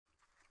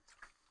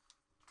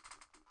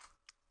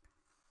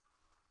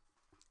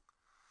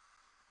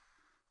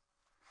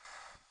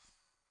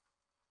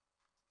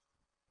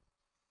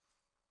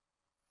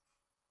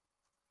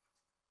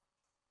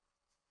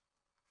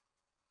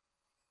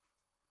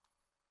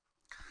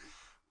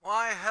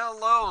Why,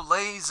 hello,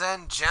 ladies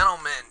and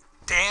gentlemen.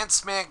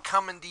 Dance Man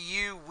coming to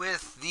you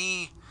with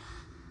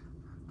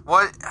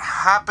what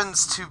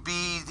happens to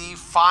be the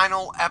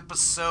final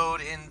episode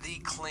in the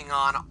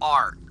Klingon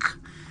arc,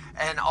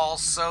 and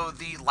also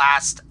the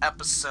last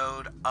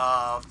episode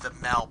of the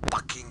Mel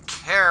Bucking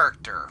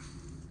character.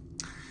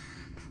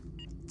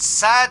 It's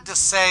sad to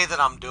say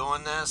that I'm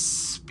doing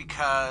this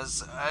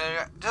because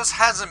there just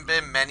hasn't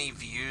been many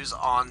views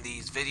on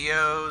these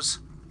videos.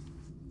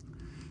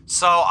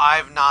 So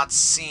I've not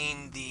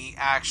seen the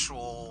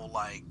actual,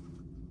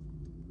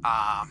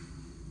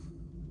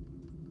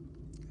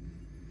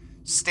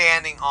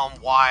 standing on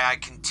why I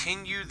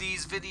continue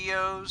these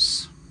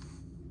videos.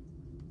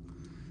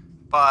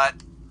 But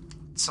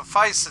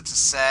suffice it to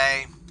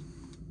say,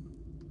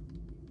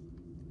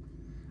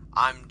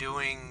 I'm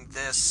doing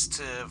this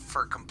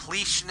for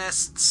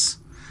completionists.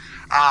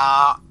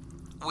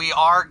 We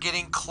are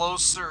getting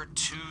closer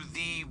to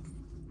the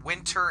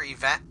winter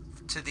event,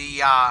 to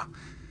the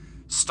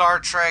Star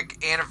Trek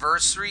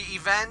anniversary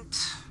event,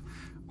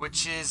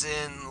 which is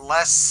in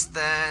less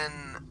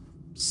than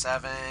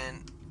 7,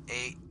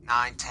 8,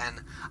 9,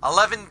 10,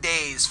 11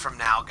 days from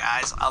now,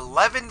 guys.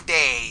 11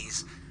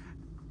 days.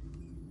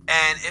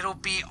 And it'll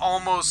be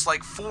almost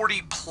like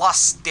 40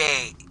 plus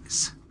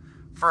days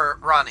for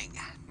running.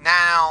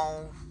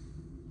 Now,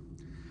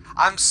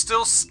 I'm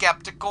still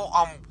skeptical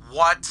on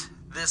what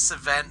this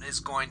event is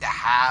going to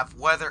have,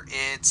 whether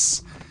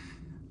it's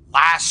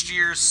last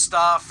year's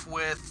stuff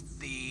with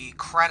the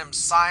Krenim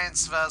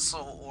Science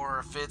Vessel, or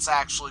if it's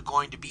actually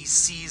going to be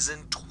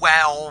Season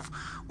 12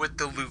 with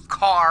the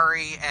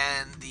Lukari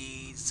and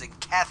the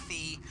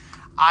Zinkethi.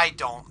 I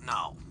don't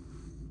know.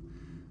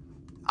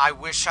 I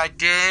wish I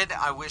did.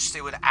 I wish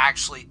they would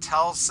actually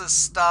tell us this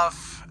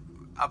stuff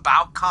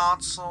about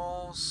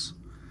consoles.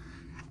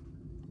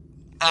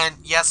 And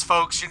yes,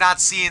 folks, you're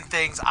not seeing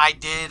things. I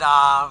did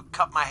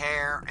cut my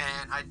hair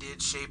and I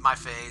did shave my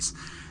face.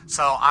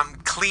 So I'm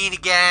clean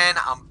again.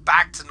 I'm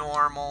back to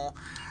normal.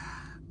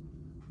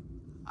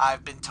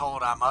 I've been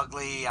told I'm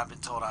ugly. I've been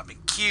told I've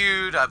been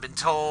cute. I've been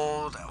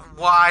told,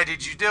 why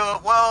did you do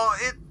it? Well,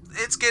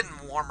 it's getting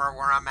warmer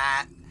where I'm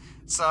at,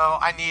 so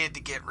I needed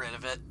to get rid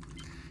of it.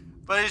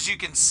 But as you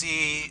can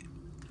see,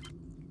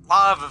 a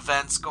lot of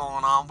events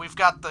going on. We've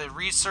got the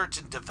research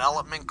and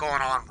development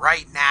going on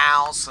right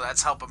now, so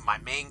that's helping my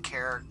main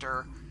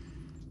character.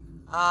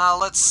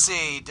 Let's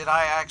see. Did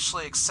I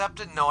actually accept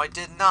it? No, I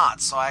did not.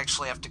 So I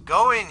actually have to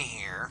go in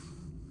here.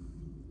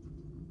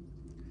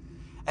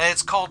 And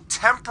it's called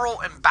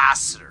Temporal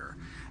Ambassador.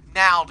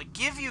 Now, to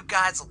give you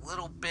guys a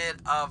little bit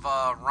of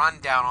a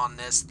rundown on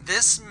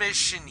this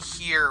mission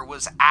here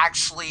was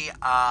actually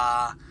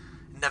an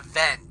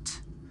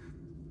event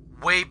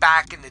way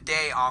back in the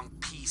day on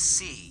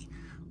PC.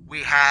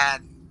 We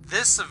had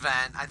this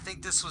event. I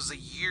think this was a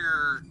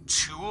year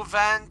 2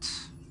 event,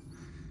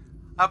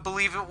 I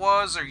believe it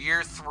was, or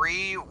year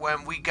 3,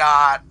 when we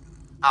got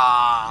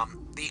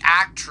the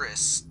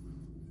actress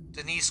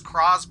Denise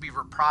Crosby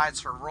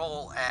reprised her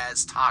role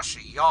as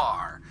Tasha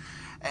Yar.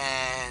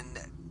 And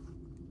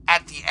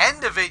at the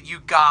end of it,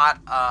 you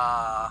got,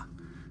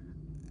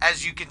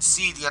 as you can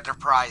see, the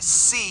Enterprise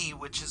C,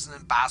 which is an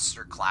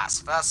ambassador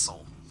class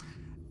vessel.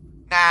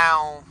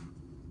 Now,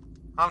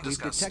 I'm just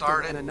going to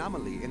start it. We've detected an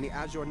anomaly in the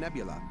Azure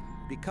Nebula.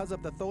 Because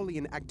of the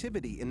Tholian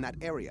activity in that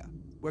area,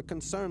 we're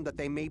concerned that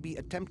they may be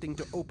attempting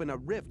to open a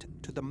rift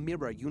to the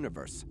mirror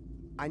universe.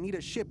 I need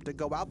a ship to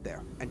go out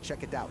there and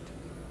check it out.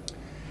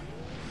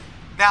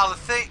 Now, the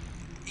thing,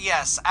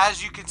 yes,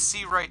 as you can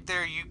see right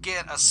there, you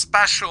get a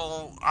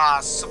special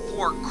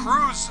support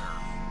cruiser,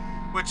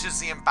 which is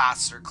the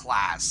Ambassador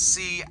class.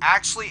 See,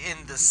 actually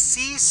in the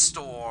C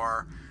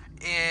store,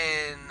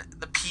 in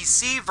the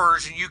PC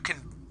version, you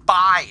can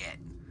buy it,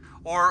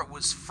 or it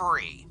was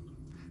free.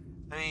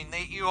 I mean,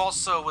 you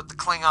also, with the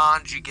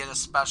Klingons, you get a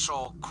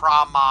special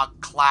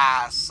Kramag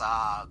class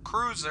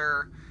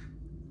cruiser.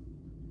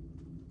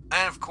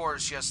 And of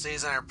course,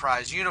 yesterday's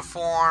Enterprise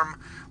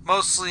uniform.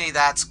 Mostly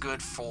that's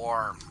good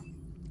for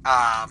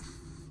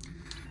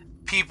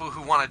people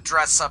who want to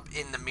dress up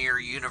in the mirror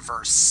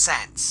universe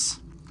sense.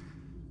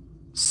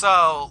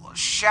 So,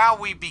 shall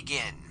we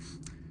begin?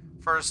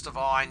 First of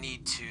all, I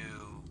need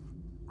to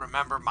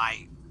remember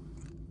my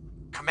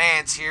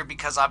commands here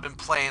because I've been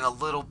playing a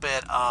little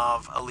bit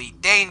of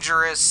Elite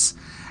Dangerous,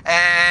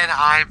 and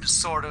I'm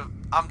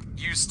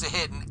used to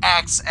hitting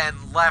X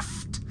and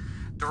left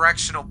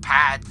directional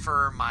pad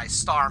for my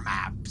star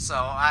map. So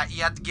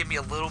you have to give me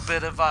a little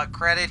bit of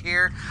credit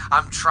here.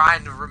 I'm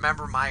trying to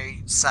remember my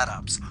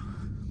setups.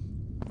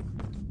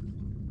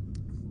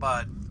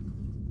 But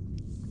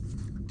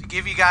to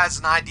give you guys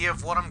an idea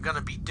of what I'm going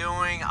to be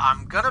doing,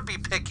 I'm going to be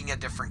picking a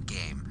different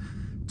game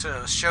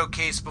to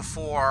showcase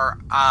before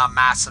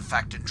Mass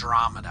Effect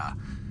Andromeda,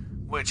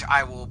 which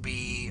I will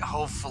be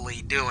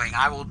hopefully doing.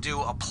 I will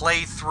do a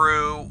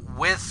playthrough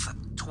with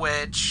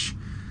Twitch,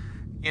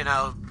 you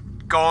know,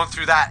 going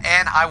through that,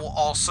 and I will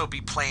also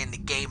be playing the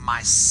game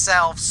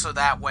myself, so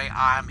that way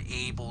I'm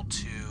able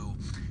to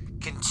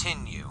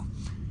continue.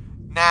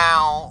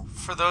 Now,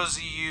 for those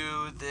of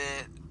you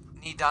that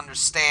need to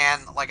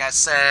understand, like I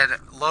said,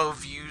 low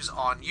views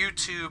on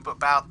YouTube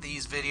about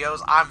these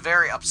videos. I'm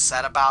very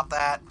upset about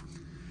that.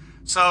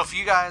 So if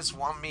you guys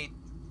want me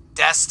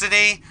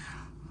Destiny,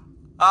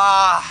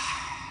 as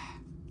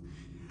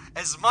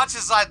much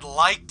as I'd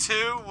like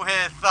to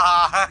with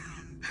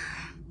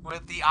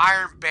the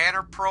Iron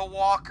Banner Pro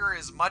Walker,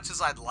 as much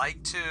as I'd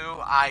like to,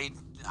 I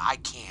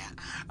can't.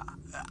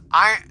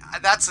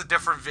 That's a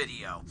different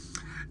video.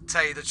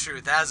 Tell you the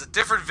truth, that is a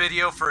different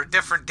video for a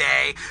different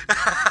day.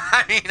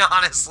 I mean,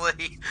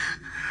 honestly,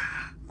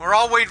 we're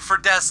all waiting for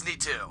Destiny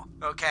 2.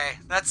 Okay,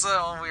 that's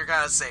all we're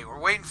gonna say. We're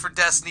waiting for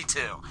Destiny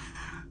 2.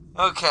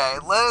 Okay,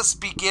 let us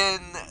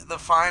begin the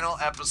final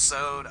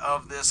episode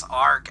of this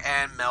arc,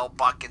 and Mel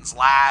Buckin's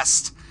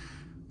last,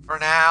 for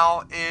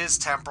now, is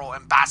Temporal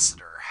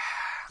Ambassador.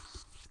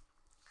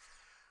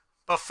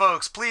 But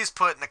folks, please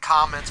put in the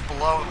comments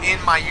below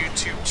in my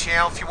YouTube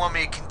channel if you want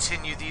me to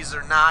continue these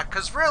or not,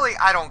 because really,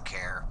 I don't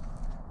care.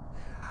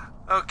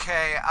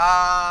 Okay,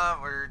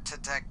 we're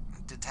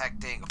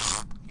detecting,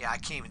 yeah, I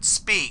can't even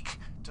speak,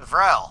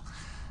 Devrel.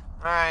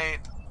 Alright.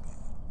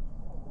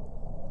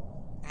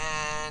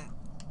 And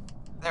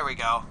there we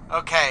go.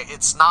 Okay,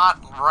 it's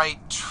not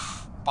right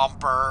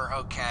bumper.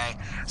 Okay.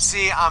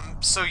 See,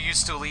 I'm so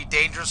used to Elite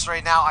Dangerous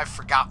right now, I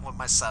forgot what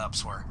my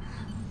setups were.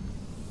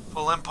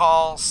 Full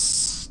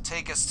Impulse,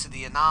 take us to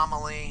the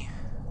anomaly.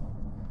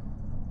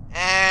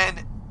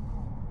 And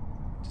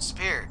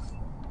disappeared.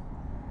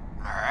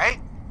 Alright.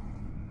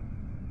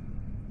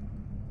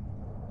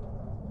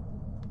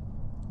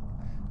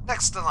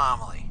 Next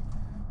anomaly.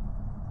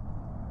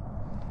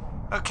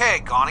 Okay,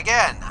 gone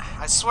again.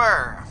 I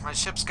swear, my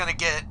ship's gonna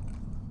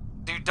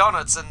do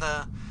donuts in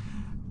the...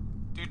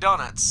 do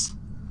donuts.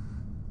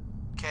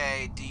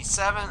 Okay,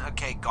 D7.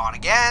 Okay, gone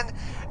again.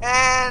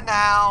 And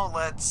now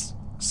let's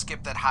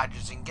skip that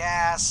hydrogen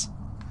gas.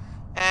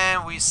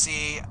 And we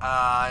see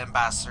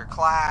Ambassador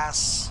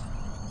class.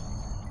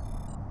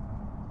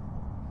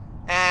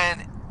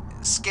 And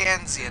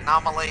scans the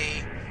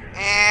anomaly.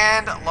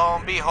 And lo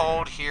and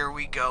behold, here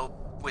we go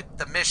with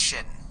the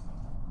mission.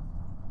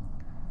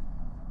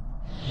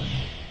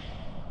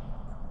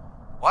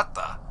 What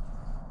the?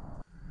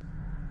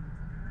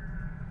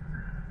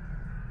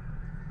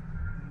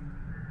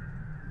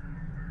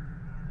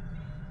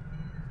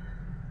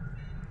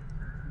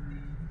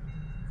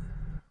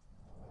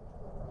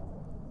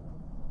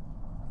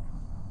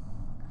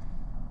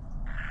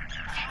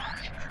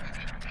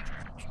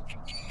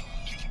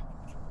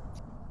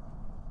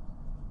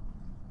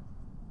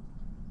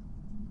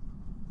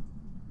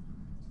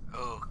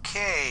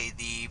 Okay,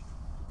 the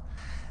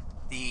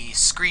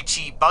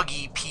screechy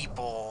buggy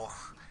people.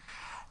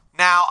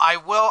 Now, I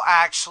will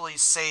actually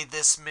say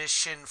this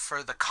mission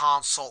for the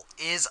console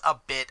is a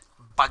bit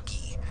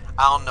buggy.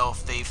 I don't know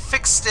if they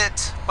fixed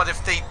it, but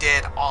if they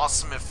did,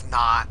 awesome. If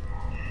not,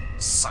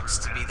 sucks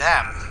to be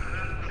them.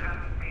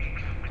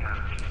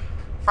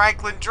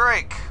 Franklin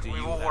Drake,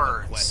 we will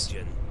words.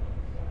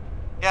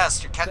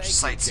 Yes, your catch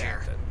site's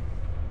here.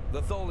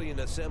 The Tholian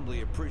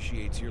Assembly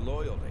appreciates your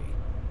loyalty.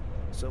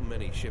 So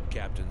many ship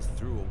captains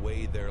threw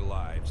away their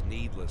lives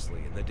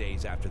needlessly in the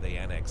days after they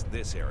annexed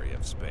this area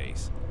of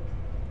space.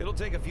 It'll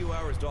take a few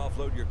hours to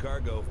offload your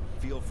cargo.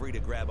 Feel free to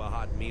grab a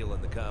hot meal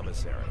in the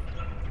commissary.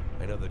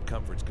 I know that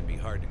comforts can be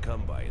hard to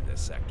come by in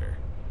this sector.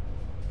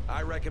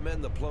 I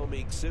recommend the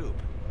Plomeek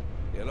soup.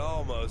 It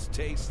almost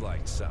tastes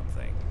like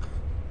something.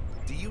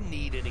 Do you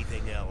need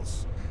anything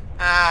else?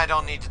 I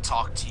don't need to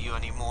talk to you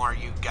anymore.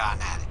 You've got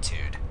an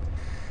attitude.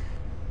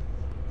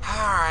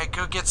 Alright,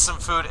 go get some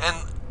food.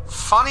 And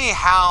funny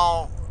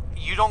how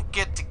you don't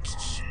get to... The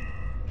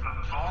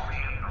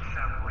Tholian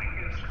Assembly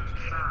is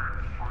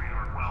concerned for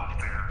your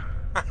welfare.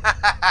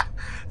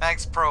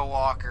 Thanks, Pro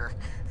Walker.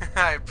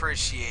 I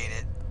appreciate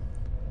it.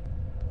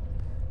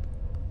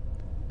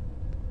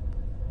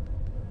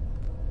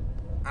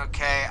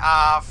 Okay,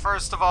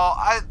 first of all,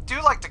 I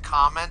do like to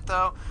comment,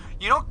 though.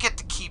 You don't get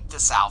to keep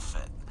this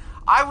outfit.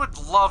 I would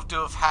love to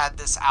have had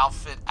this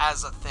outfit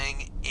as a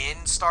thing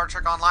in Star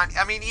Trek Online.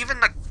 I mean, even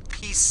the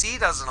PC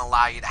doesn't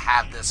allow you to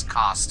have this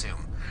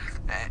costume.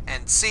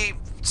 And see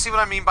what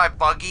I mean by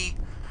buggy?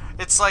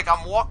 It's like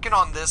I'm walking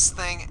on this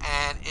thing,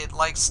 and it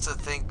likes to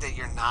think that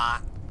you're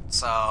not.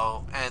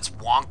 So, and it's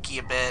wonky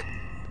a bit.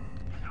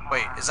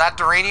 Wait, is that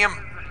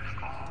Duranium?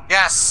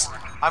 Yes,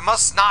 I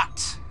must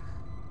not.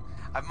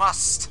 I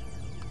must.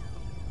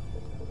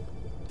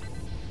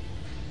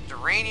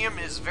 Duranium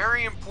is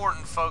very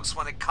important, folks,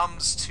 when it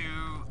comes to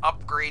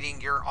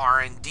upgrading your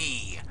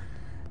R&D.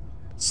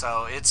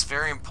 So it's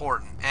very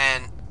important.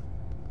 And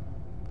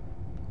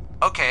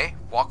okay,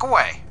 walk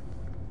away.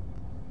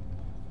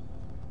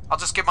 I'll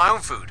just get my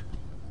own food.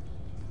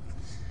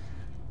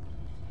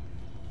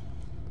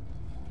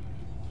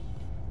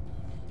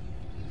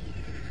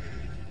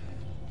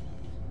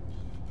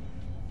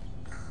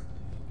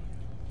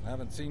 I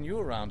haven't seen you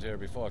around here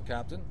before,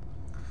 Captain.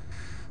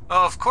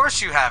 Oh, of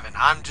course you haven't.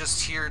 I'm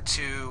just here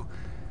to...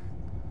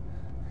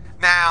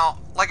 Now,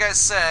 like I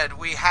said,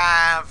 we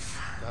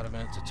have... Got a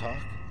minute to talk?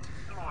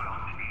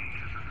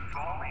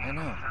 I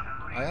know.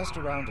 I asked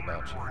around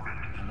about you,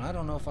 and I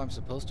don't know if I'm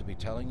supposed to be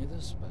telling you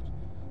this, but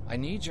I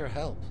need your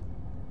help.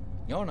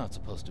 You're not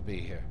supposed to be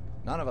here.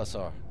 None of us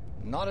are.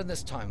 Not in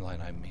this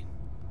timeline, I mean.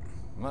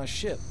 My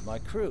ship, my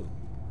crew,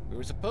 we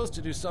were supposed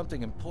to do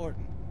something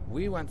important.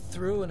 We went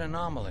through an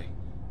anomaly,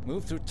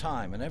 moved through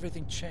time, and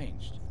everything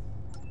changed.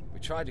 We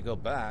tried to go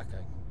back.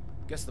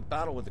 I guess the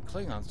battle with the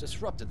Klingons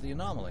disrupted the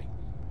anomaly.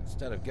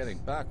 Instead of getting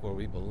back where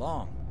we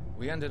belong,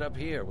 we ended up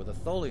here with the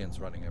Tholians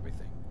running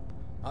everything.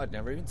 I'd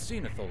never even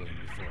seen a Tholian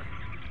before.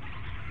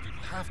 You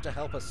have to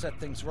help us set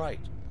things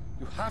right.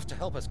 You have to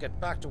help us get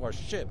back to our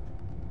ship.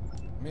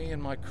 Me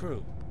and my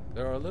crew.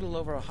 There are a little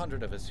over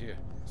 100 of us here,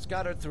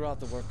 scattered throughout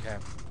the work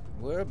camp.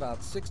 We're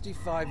about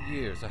 65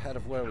 years ahead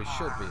of where we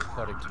should be,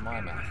 according to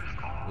my math.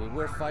 We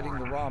were fighting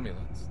the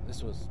Romulans.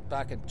 This was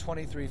back in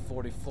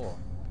 2344.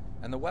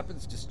 And the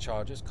weapons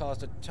discharges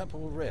caused a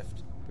temporal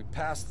rift. We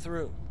passed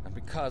through, and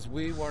because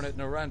we weren't at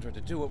Narendra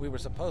to do what we were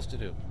supposed to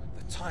do,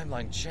 the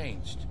timeline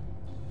changed.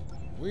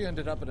 We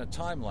ended up in a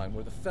timeline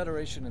where the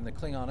Federation and the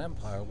Klingon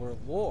Empire were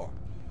at war.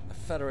 The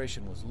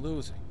Federation was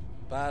losing,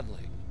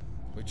 badly.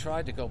 We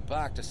tried to go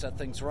back to set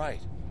things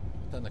right.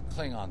 But then the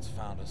Klingons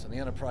found us, and the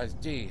Enterprise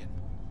D, and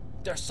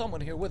there's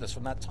someone here with us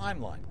from that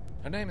timeline.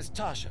 Her name is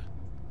Tasha.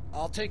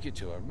 I'll take you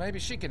to her. Maybe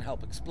she can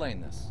help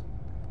explain this.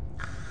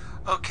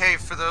 Okay,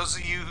 for those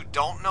of you who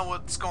don't know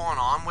what's going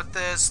on with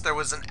this, there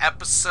was an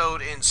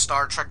episode in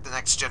Star Trek The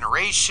Next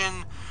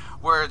Generation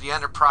where the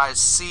Enterprise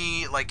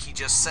C, like he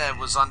just said,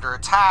 was under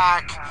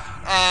attack,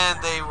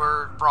 and they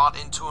were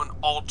brought into an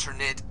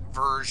alternate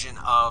version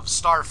of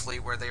Starfleet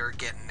where they were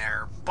getting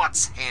their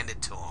butts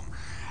handed to them.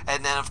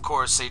 And then, of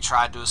course, they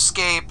tried to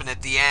escape, and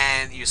at the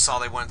end, you saw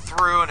they went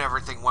through, and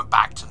everything went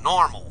back to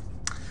normal.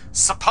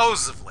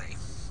 Supposedly.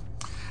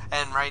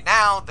 And right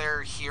now,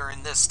 they're here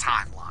in this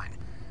timeline.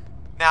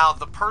 Now,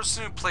 the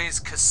person who plays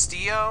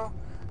Castillo,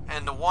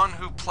 and the one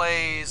who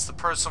plays the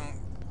person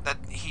that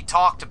he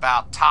talked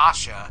about,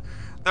 Tasha,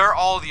 they're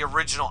all the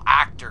original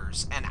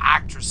actors and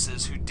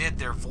actresses who did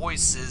their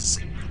voices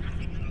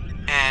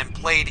and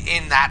played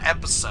in that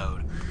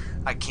episode.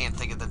 I can't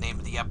think of the name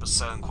of the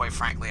episode, and quite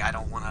frankly, I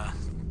don't want to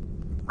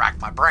rack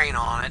my brain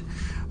on it.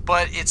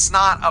 But it's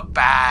not a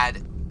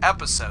bad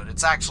episode.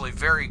 It's actually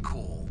very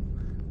cool.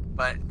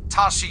 But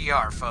Tasha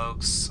Yar,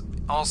 folks,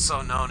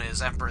 also known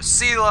as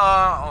Empress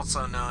Sela,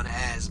 also known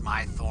as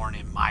My Thorn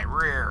in My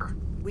Rear.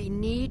 We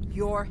need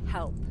your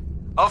help.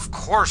 Of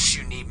course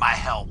you need my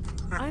help.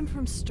 I'm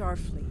from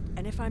Starfleet,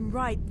 and if I'm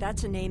right,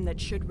 that's a name that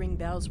should ring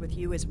bells with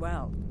you as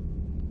well.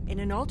 In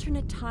an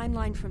alternate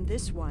timeline from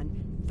this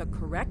one, the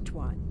correct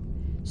one,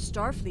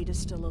 Starfleet is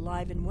still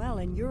alive and well,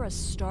 and you're a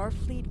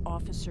Starfleet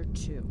officer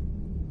too.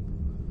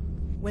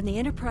 When the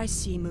Enterprise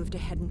C moved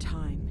ahead in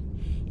time,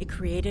 it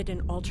created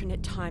an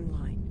alternate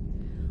timeline,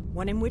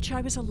 one in which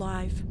I was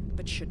alive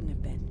but shouldn't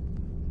have been.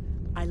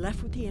 I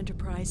left with the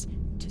Enterprise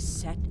to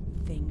set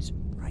things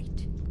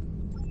right.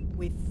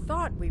 We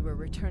thought we were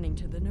returning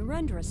to the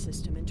Narendra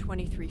system in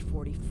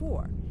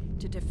 2344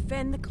 to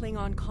defend the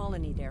Klingon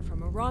colony there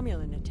from a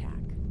Romulan attack.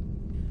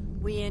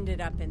 We ended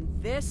up in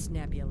this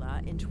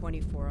nebula in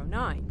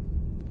 2409.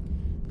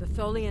 The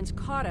Tholians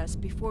caught us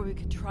before we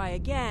could try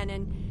again,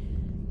 and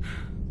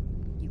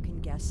you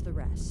can guess the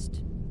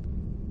rest.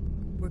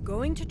 We're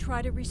going to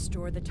try to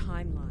restore the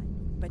timeline,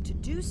 but to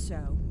do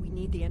so, we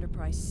need the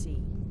Enterprise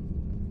C.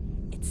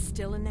 It's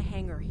still in the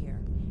hangar here,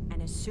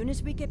 and as soon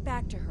as we get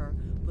back to her,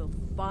 we'll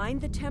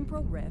find the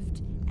temporal rift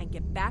and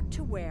get back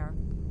to where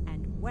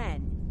and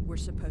when we're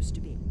supposed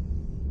to be.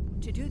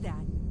 To do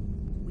that,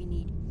 we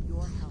need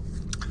your help.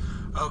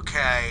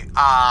 Okay,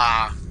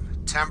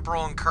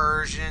 temporal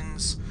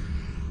incursions,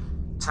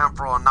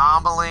 temporal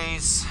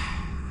anomalies.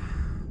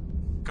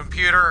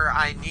 Computer,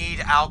 I need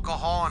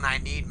alcohol and I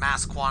need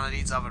mass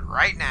quantities of it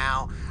right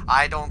now.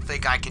 I don't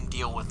think I can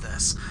deal with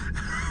this.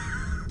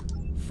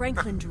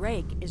 Franklin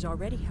Drake is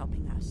already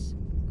helping us.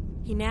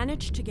 He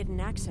managed to get an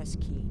access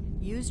key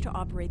used to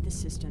operate the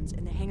systems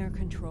in the hangar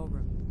control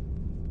room.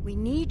 We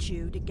need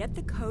you to get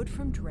the code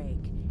from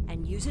Drake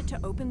and use it to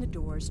open the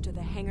doors to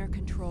the hangar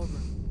control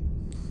room.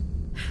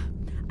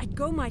 I'd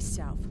go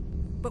myself,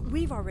 but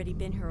we've already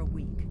been here a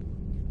week.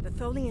 The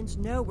Tholians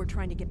know we're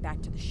trying to get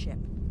back to the ship.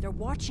 They're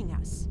watching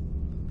us.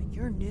 But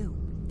you're new.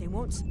 They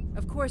won't...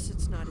 Of course,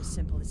 it's not as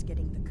simple as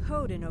getting the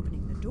code and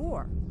opening the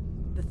door.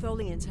 The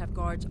Tholians have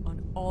guards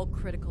on all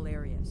critical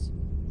areas.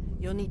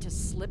 You'll need to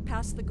slip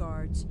past the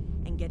guards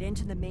and get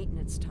into the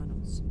maintenance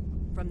tunnels.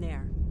 From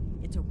there,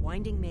 it's a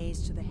winding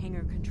maze to the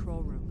hangar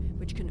control room,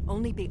 which can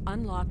only be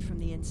unlocked from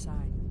the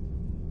inside.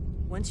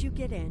 Once you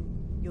get in,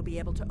 you'll be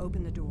able to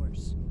open the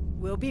doors.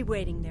 We'll be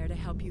waiting there to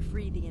help you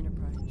free the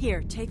Enterprise.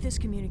 Here, take this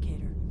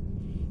communicator.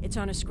 It's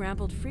on a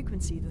scrambled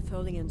frequency the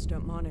Tholians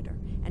don't monitor,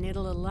 and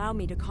it'll allow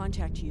me to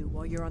contact you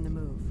while you're on the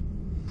move.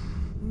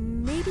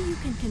 Maybe you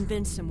can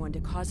convince someone to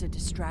cause a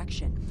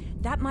distraction.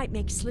 That might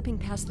make slipping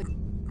past the...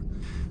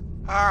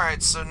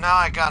 Alright, so now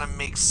I gotta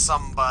make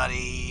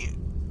somebody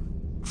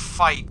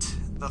fight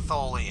the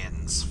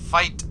Tholians.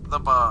 Fight the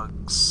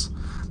bugs.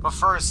 But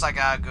first I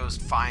gotta go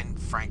find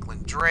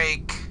Franklin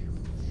Drake.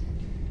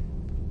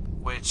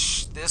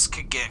 which this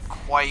could get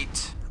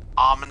quite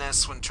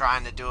ominous when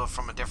trying to do it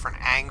from a different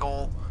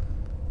angle.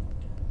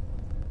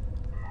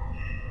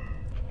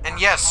 And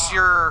yes,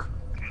 you're...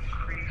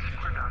 Increase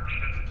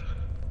production.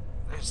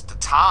 There's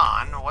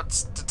Datan.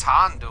 What's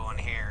Datan doing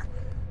here?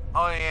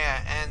 Oh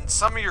yeah, and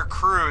some of your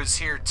crew is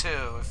here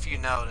too, if you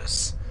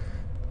notice.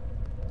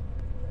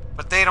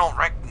 But they don't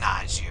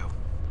recognize you.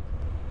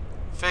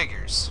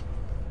 Figures.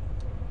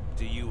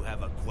 Do you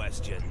have a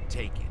question?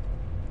 Take it.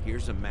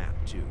 Here's a map,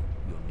 too.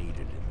 You'll need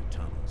it in the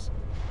tunnels.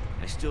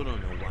 I still don't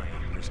know why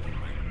I'm risking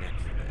my neck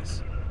for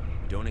this.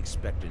 Don't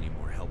expect any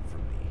more help from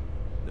me.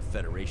 The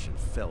Federation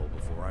fell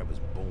before I was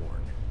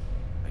born.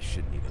 I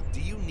shouldn't even...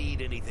 Do you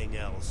need anything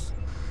else?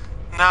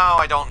 No,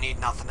 I don't need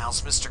nothing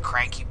else, Mr.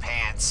 Cranky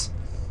Pants.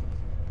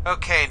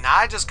 Okay, now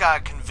I just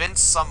gotta convince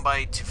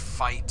somebody to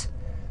fight.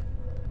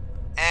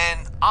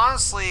 And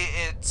honestly,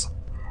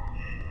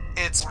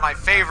 it's my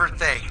favorite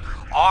thing.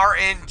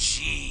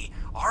 RNG.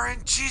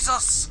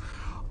 RNGesus.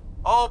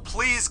 Oh,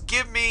 please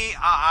give me...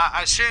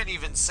 I shouldn't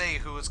even say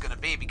who it's going to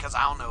be because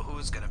I don't know who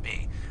it's going to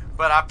be.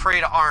 But I pray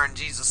to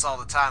RNGesus all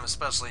the time,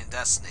 especially in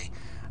Destiny.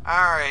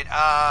 Alright,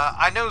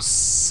 I know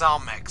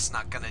Selmec's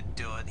not going to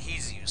do it.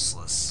 He's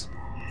useless.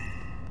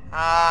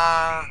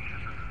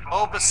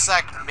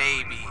 Obasek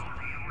maybe.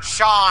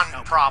 Sean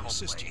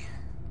probably.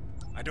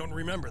 I don't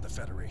remember the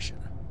Federation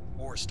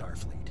or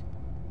Starfleet.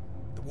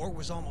 The war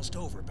was almost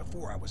over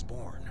before I was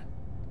born.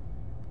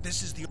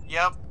 This is the...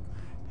 Yep,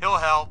 he'll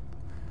help.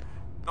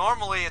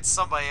 Normally it's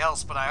somebody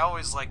else, but I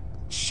always like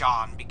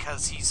Sean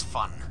because he's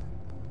fun.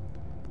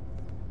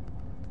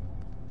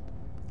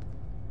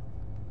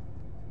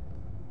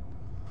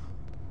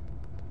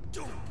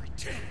 Don't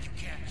pretend you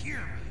can't hear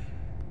me.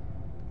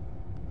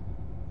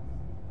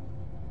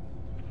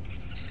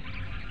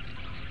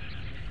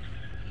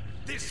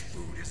 This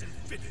food isn't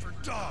fit for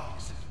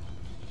dogs.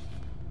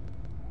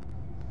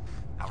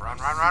 Now run,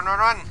 run, run, run,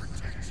 run!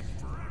 Protection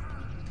forever.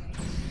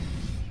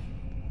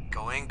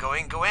 Go in, go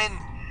in, go in!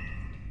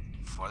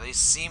 Before they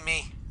see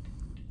me.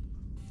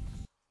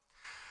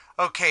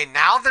 Okay,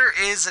 now there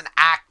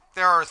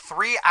are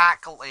 3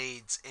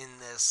 accolades in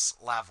this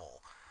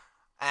level.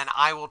 And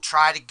I will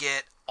try to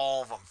get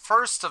all of them.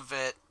 First of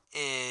it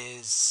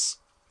is,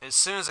 as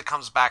soon as it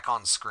comes back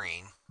on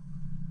screen,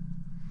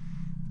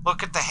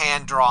 look at the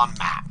hand-drawn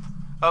map.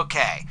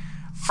 Okay,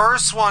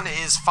 first one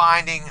is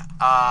finding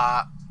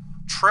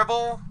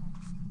Tribble.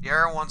 The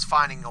other one's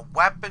finding a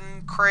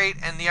weapon crate,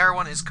 and the other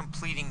one is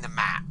completing the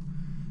map.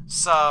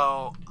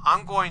 So,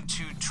 I'm going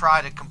to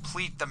try to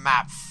complete the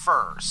map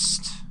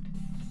first.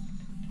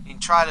 You can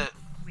try to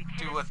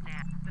do what...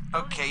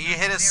 Okay, you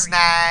hit a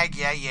snag.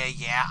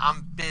 Yeah.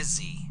 I'm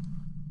busy.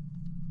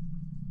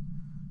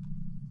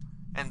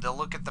 And to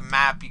look at the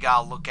map, you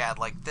gotta look at it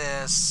like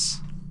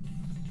this.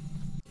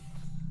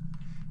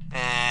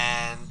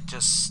 And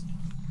just...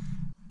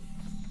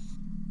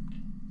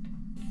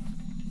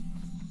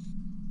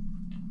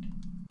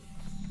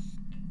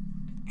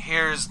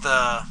 Here's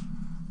the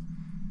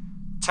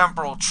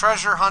Temporal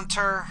Treasure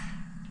Hunter.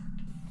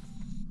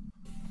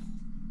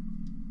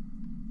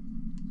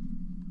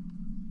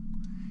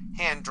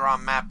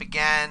 Hand-drawn map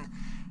again.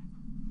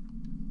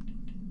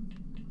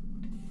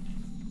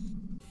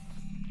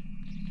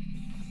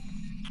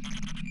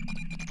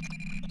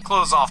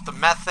 Close off the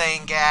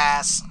methane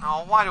gas.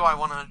 Oh, why do I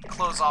want to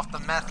close off the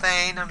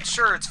methane? I'm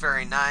sure it's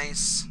very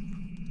nice.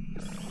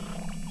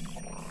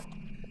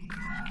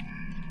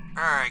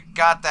 Alright,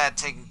 got that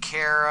taken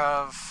care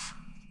of.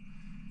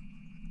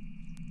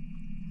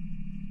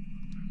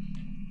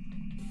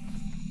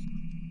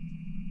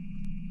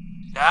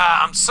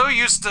 I'm so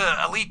used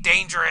to Elite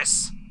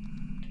Dangerous.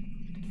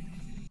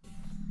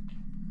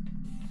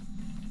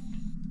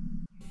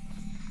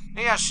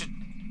 Maybe I should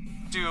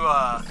do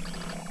a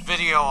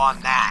video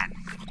on that.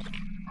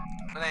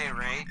 At any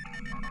rate,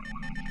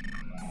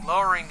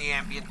 lowering the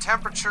ambient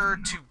temperature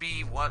to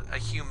be what a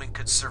human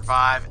could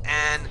survive,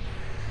 and...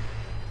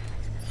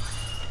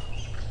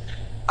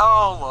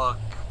 Oh,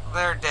 look.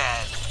 They're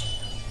dead.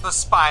 The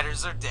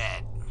spiders are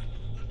dead.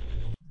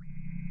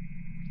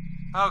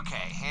 Okay,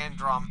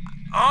 hand-drawn...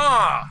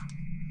 Ugh!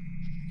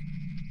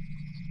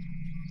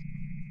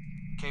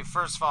 Okay,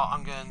 first of all,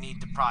 I'm gonna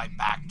need to probably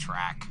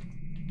backtrack.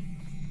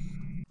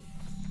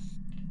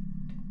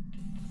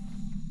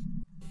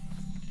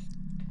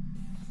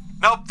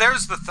 Nope,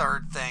 there's the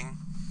third thing.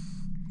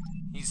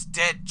 He's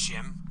dead,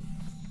 Jim.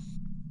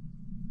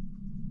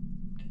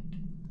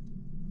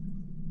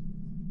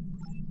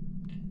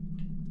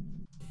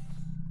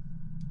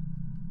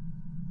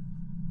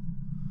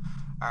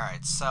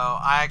 Alright, so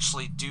I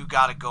actually do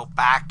gotta go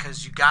back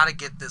because you gotta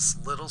get this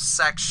little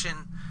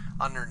section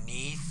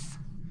underneath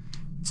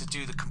to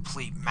do the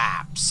complete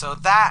map. So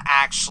that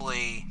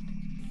actually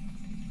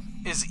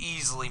is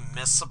easily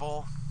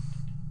missable.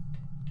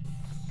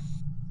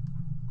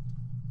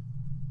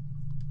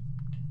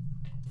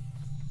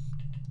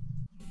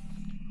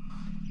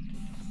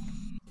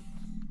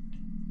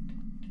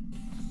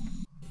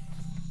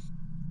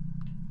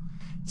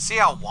 See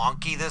how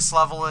wonky this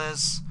level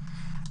is?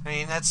 I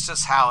mean, that's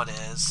just how it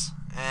is.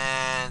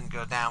 And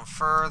go down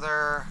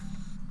further.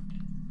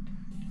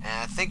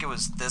 And I think it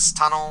was this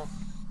tunnel.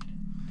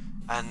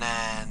 And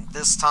then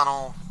this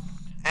tunnel.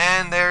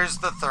 And there's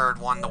the third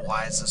one, the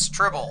wisest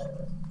Tribble.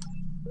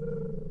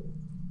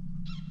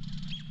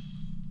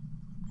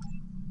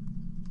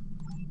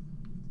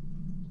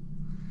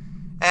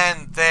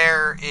 And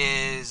there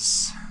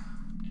is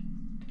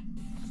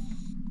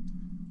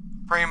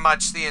pretty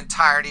much the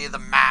entirety of the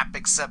map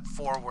except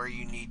for where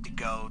you need to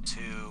go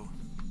to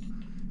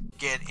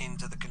get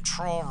into the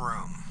control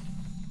room.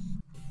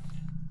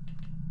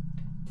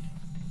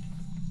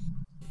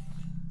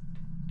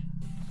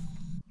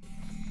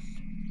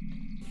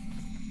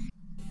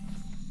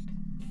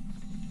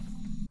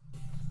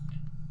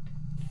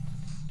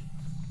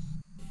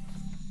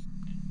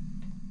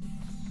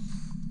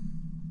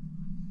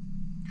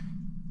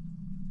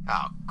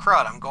 Oh,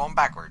 crud, I'm going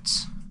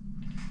backwards.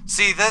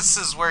 See, this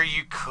is where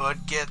you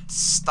could get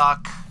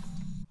stuck.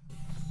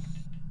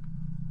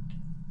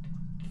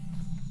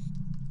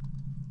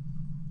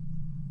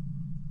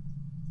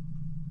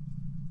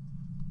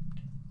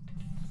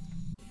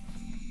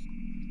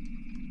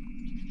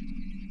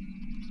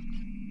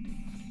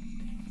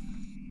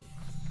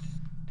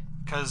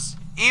 Because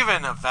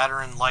even a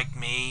veteran like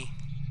me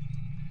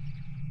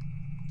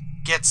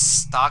gets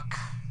stuck.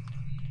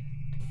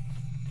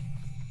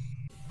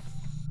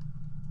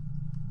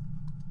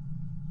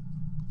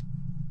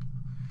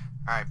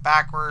 Alright,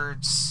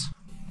 backwards.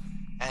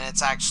 And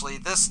it's actually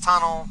this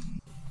tunnel.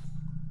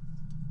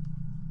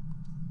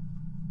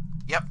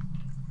 Yep.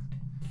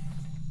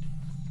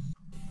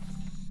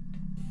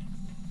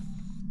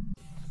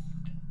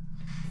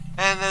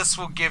 And this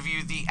will give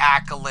you the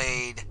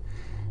accolade.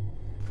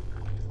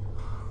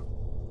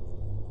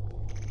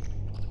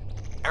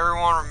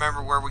 Everyone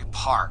remember where we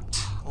parked.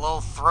 A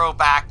little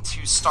throwback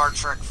to Star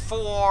Trek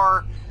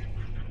IV,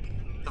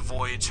 The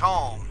Voyage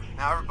Home.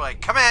 Now everybody,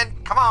 come in,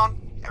 come on.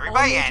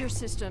 Everybody All major in.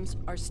 systems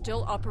are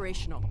still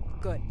operational.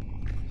 Good.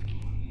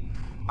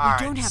 All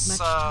We don't have much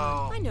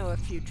time. I so know a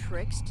few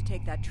tricks to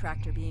take that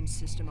tractor beam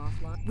system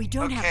offline. We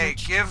don't have okay,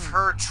 much give time.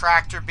 her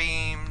tractor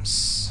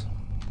beams.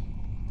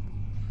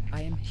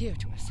 I am here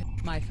to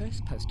assist. My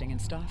first posting in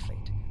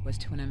Starfleet was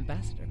to an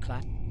ambassador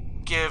class.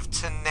 Give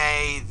Tanae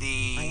I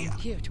the am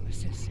here to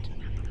assist.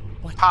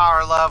 What?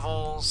 power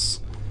levels,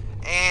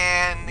 We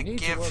and need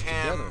to give work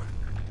him together.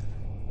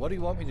 What do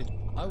you want me to do?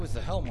 I was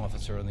the helm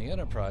officer on the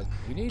Enterprise.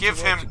 We need give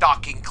to work him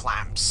docking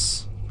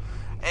clamps.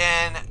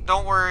 And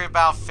don't worry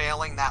about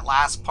failing that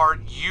last part.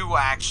 You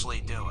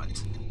actually do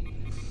it.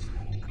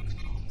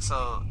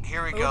 So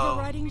here we go.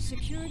 Overriding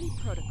security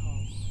protocols.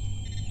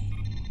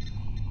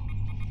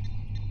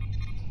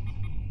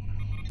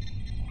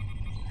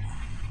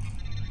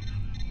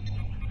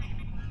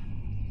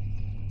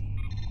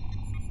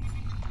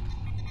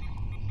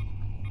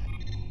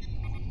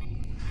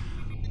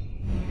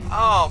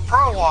 Oh,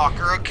 Pro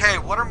Walker. Okay,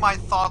 what are my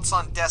thoughts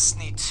on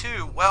Destiny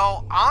 2?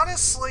 Well,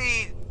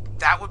 honestly,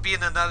 that would be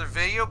in another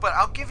video, but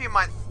I'll give you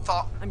my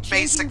I'm changing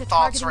basic the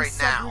thoughts targeting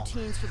right now.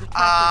 subroutines for the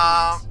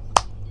tractor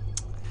beams.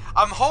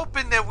 I'm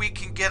hoping that we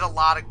can get a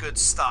lot of good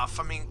stuff.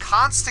 I mean,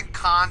 constant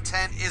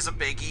content is a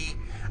biggie,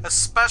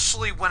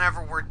 especially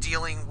whenever we're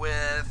dealing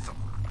with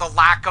the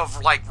lack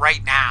of, like,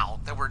 right now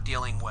that we're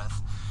dealing with.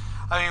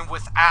 I mean,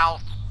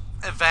 without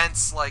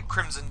events like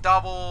Crimson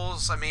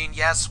Doubles, I mean,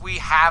 yes, we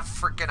have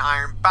freaking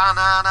Iron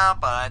Banana,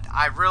 but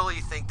I really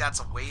think that's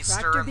a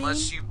waster Tractor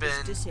unless beam you've is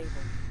been, disabled.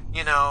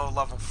 you know,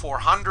 level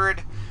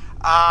 400.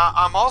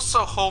 I'm also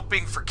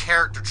hoping for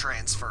character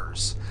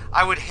transfers.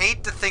 I would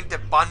hate to think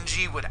that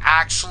Bungie would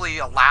actually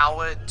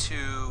allow it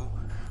to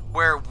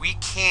where we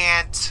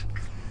can't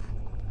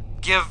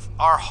give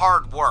our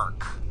hard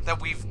work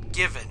that we've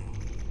given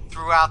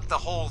throughout the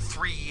whole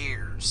 3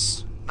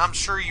 years. And I'm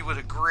sure you would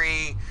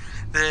agree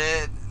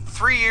that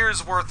 3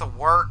 years worth of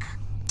work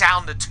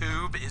down the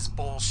tube is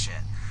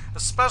bullshit.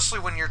 Especially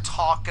when you're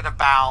talking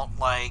about,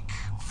 like,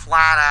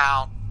 flat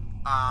out,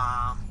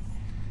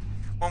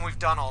 when we've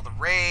done all the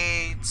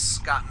raids,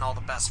 gotten all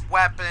the best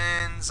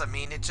weapons. I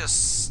mean, it's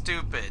just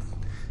stupid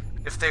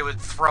if they would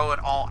throw it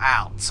all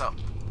out. So,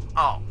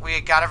 oh, we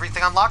got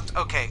everything unlocked?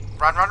 Okay,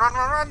 run, run, run,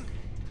 run, run.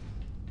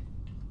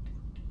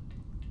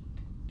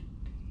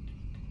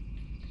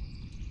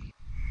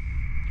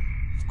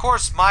 Of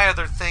course, my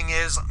other thing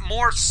is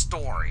more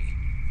story.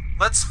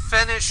 Let's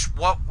finish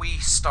what we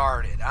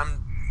started.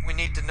 We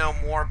need to know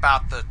more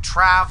about the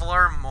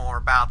Traveler, more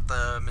about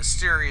the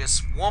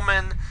mysterious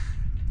woman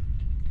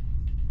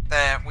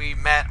that we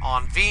met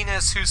on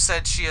Venus, who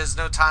said she has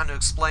no time to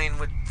explain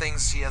with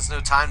things she has no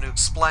time to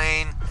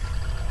explain.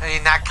 I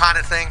mean, that kind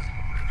of thing.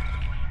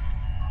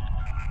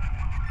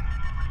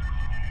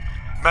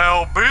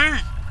 Mel B.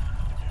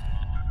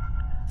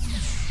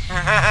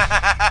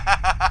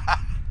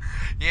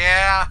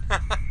 Yeah.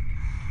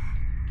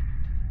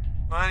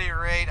 At any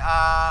rate,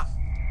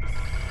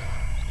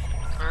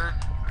 we're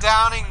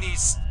downing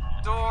these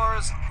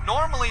doors.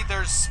 Normally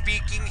there's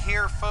speaking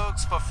here,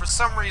 folks, but for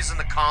some reason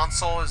the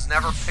console has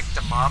never picked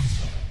them up,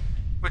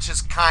 which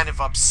is kind of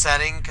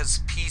upsetting because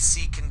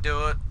PC can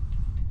do it.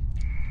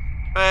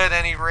 But at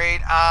any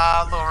rate,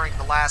 lowering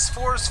the last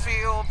force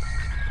field.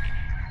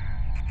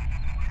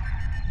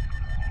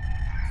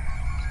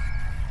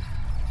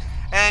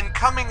 And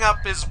coming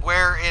up is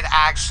where it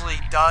actually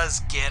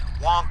does get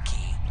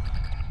wonky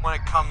when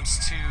it comes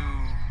to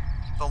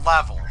the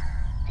level.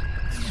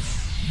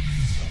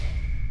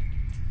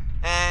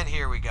 And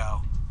here we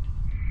go.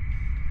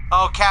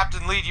 Oh,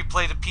 Captain Lead, you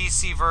play the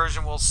PC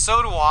version. Well,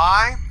 so do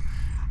I.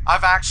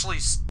 I've actually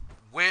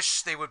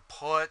wished they would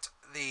put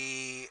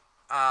the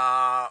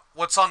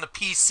what's on the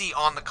PC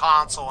on the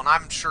console, and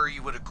I'm sure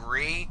you would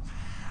agree,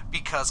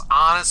 because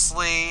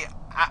honestly,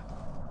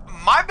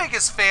 my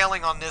biggest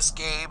failing on this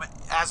game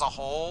as a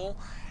whole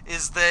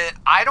is that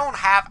I don't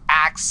have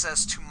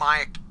access to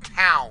my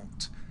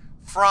account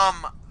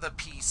from the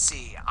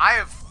PC.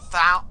 I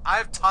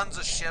have tons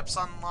of ships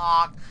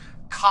unlocked,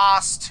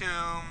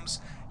 costumes,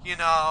 you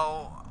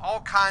know,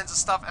 all kinds of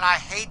stuff, and I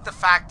hate the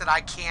fact that I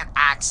can't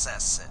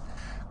access it.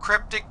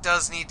 Cryptic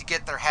does need to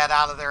get their head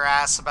out of their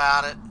ass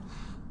about it.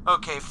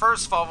 Okay,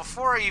 first of all,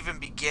 before I even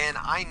begin,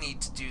 I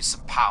need to do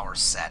some power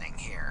setting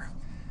here.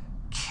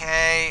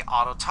 Okay,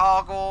 auto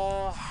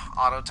toggle,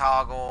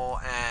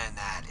 and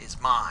that is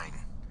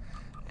mine.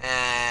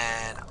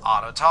 And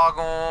auto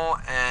toggle,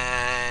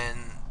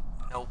 and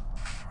nope.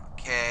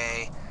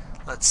 Okay,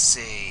 let's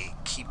see.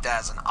 Keep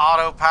that as an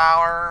auto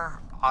power.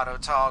 Auto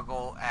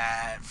toggle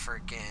at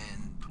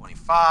freaking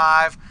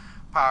 25.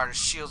 Power to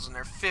shields when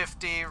they're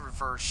 50.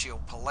 Reverse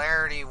shield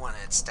polarity when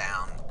it's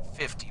down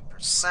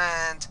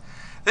 50%.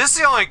 This is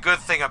the only good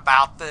thing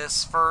about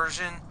this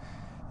version,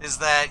 is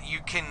that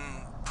you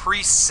can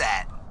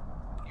preset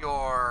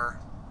your...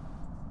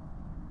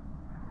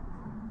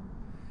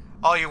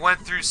 Oh, you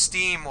went through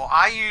Steam. Well,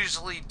 I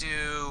usually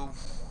do...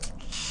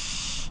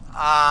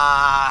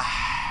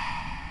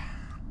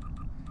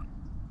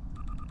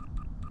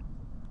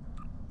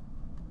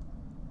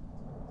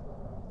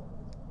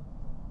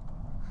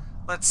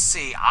 Let's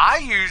see. I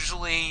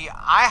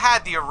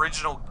had the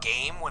original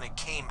game when it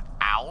came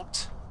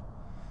out.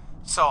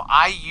 So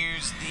I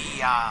used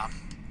the,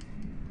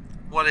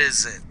 what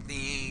is it?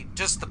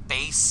 Just the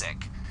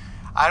basic.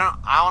 I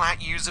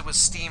don't use it with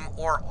Steam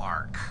or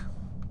Arc.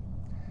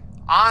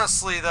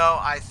 Honestly, though,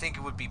 I think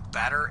it would be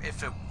better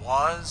if it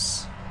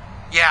was.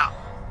 Yeah,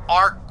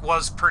 Arc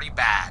was pretty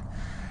bad.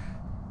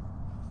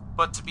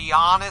 But to be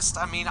honest,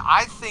 I mean,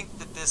 I think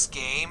that this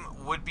game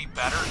would be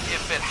better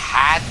if it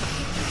had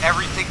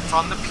everything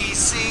from the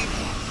PC.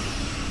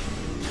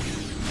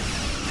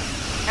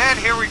 And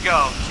here we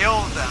go. Kill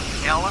them.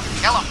 Kill them.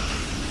 Kill them.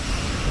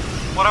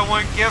 What I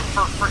wouldn't give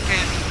for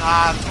freaking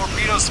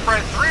Torpedo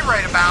Spread 3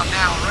 right about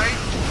now, right?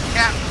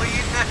 Cat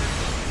Lead.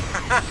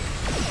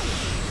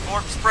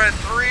 Torp Spread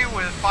 3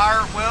 with Fire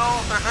at Will.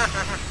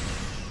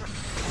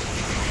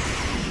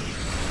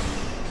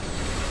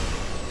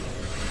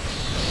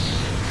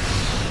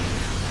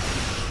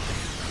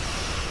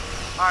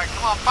 Alright,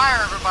 come on,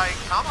 fire everybody.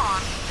 Come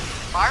on.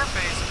 Fire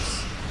phases.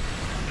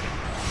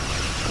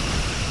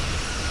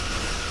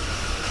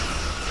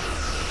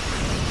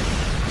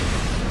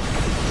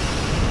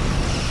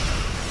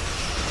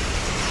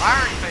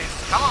 Firing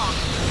phases. Come on.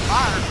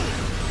 Fire.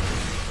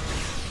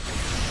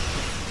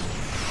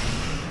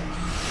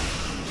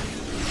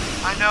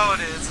 I know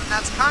it is, and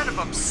that's kind of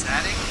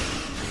upsetting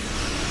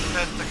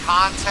that the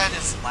content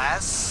is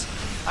less.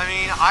 I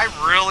mean, I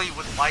really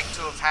would like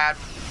to have had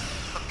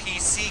the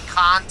PC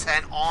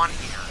content on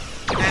here.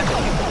 And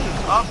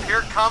up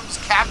here comes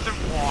Captain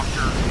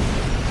Walker.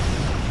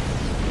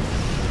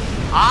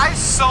 I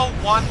so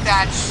want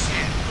that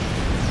ship.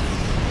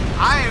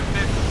 I have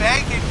been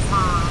begging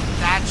for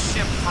that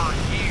ship for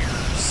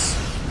years.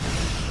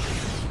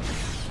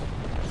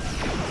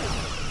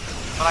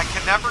 But I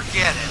can never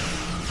get it.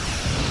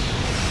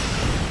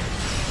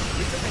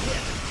 We took a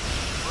hit.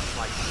 Looks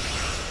like we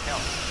need some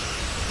help.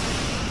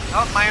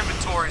 Oh, my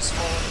inventory's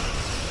full.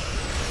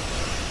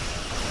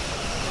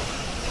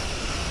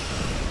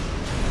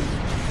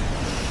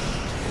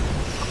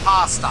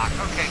 Stock.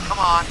 Okay, come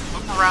on.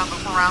 Loop around,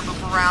 loop around,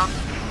 loop around.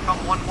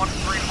 Come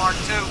 113 Mark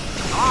II.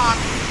 Come on.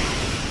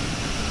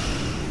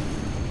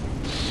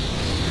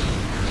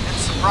 And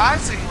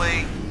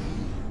surprisingly,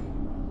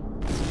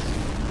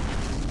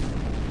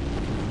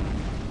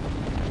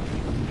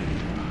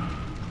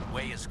 the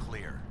way is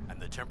clear,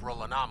 and the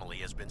temporal anomaly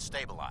has been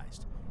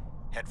stabilized.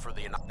 Head for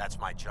the... That's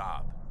my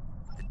job.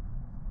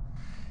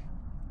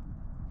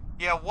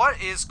 yeah,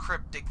 what is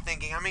Cryptic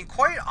thinking? I mean,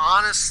 quite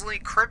honestly,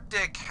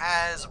 Cryptic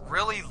has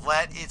really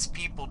let its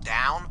people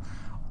down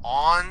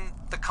on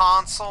the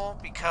console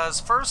because,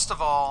 first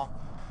of all,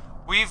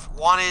 we've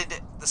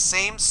wanted the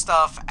same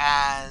stuff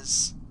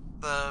as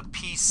the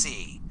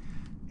PC.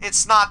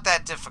 It's not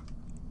that difficult.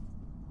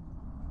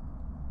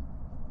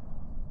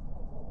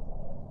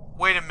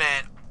 Wait a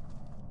minute.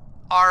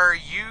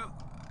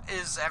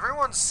 Is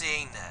everyone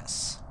seeing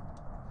this?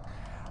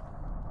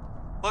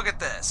 Look at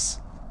this.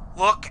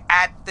 Look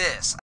at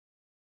this.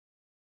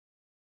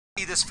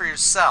 See this for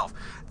yourself.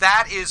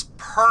 That is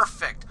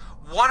perfect.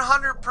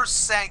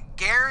 100%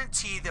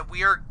 guarantee that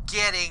we are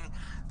getting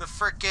the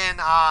frickin'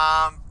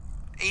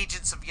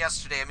 Agents of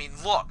Yesterday. I mean,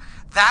 look,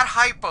 that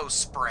hypo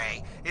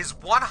spray is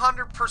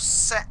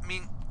 100%. I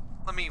mean,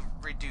 let me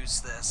reduce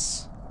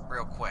this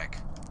real quick.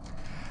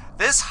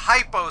 This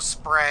hypo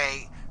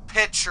spray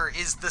picture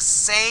is the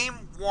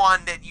same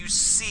one that you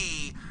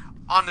see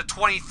on the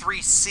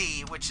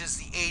 23C, which is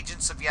the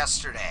Agents of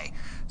Yesterday.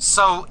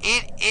 So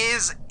it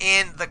is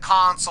in the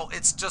console.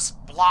 It's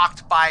just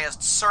blocked by a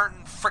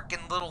certain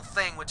freaking little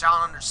thing, which I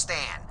don't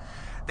understand.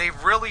 They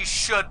really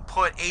should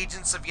put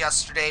Agents of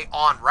Yesterday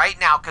on right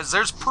now, because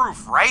there's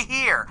proof right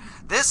here.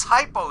 This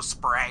hypo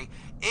spray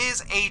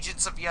is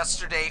Agents of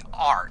Yesterday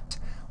art.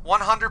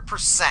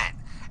 100%.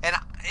 And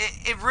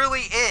it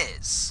really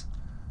is.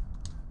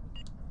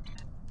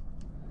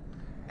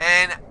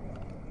 And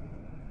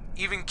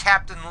even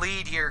Captain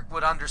Lead here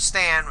would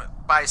understand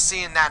by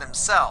seeing that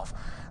himself,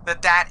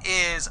 that that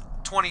is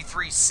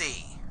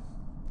 23C.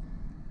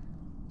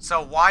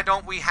 So why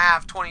don't we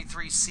have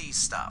 23C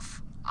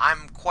stuff?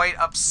 I'm quite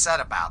upset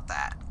about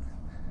that.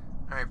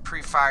 Alright,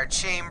 pre-fire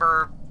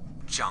chamber,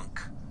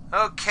 junk.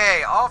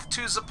 Okay, off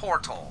to the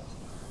portal.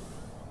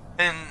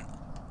 And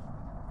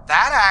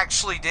that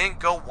actually didn't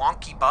go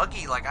wonky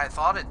buggy like I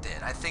thought it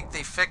did. I think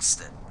they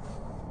fixed it.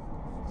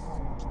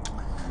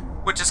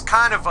 Which is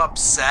kind of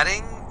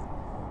upsetting.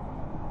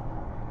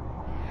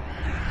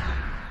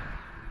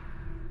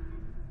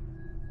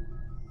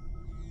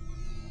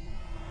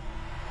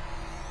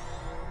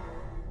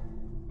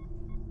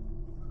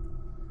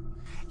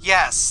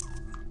 Yes.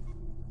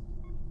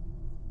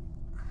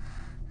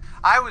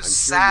 I was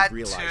sad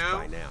too.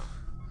 By now,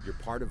 you're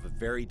part of a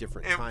very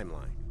different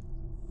timeline.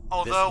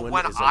 Although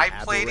when I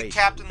played it,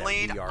 Captain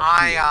Lead,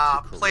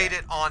 I played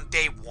it on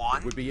day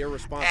 1,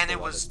 and it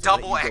was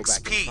double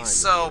XP,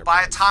 so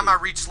by the time I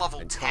reached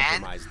level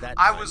 10,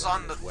 I was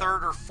on the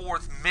 3rd or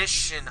 4th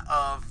mission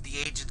of the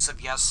Agents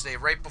of Yesterday,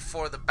 right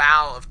before the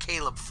Battle of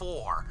Caleb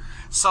 4.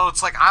 So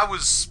it's like I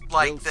was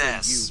like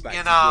this,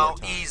 you know,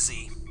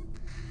 easy.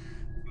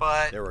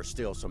 But there are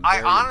still some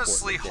I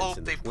honestly hope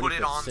they put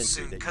it on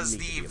soon, because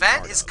the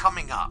event is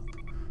coming up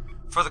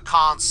for the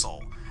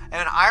console.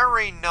 And I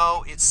already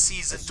know it's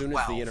season 12. As soon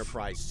as the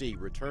Enterprise C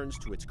returns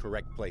to its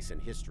correct place in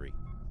history,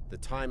 the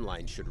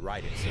timeline should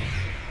right itself.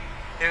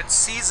 It's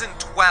season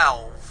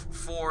 12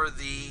 for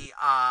the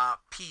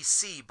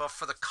PC, but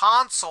for the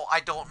console,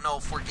 I don't know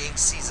if we're getting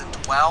season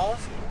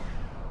 12.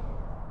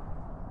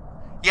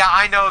 Yeah,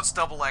 I know it's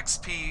double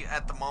XP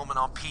at the moment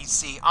on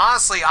PC.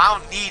 Honestly, I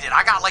don't need it.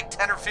 I got like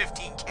 10 or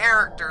 15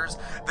 characters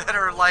that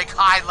are like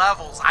high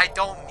levels. I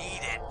don't need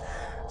it.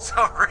 So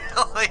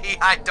really,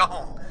 I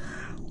don't.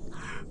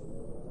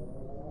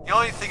 The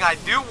only thing I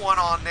do want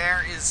on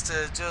there is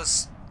to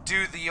just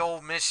do the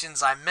old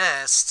missions I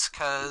missed,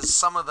 because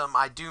some of them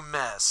I do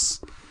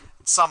miss.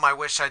 Some I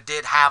wish I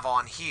did have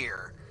on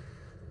here.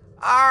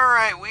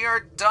 Alright, we are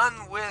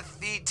done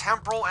with the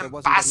Temporal Ambassador.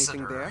 There wasn't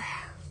anything there?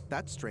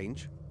 That's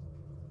strange.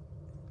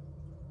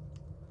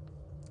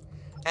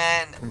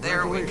 And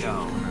there we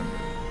go.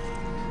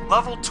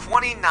 Level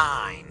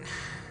 29.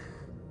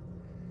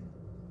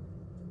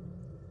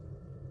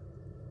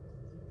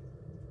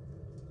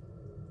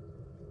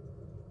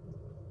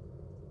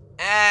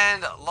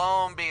 And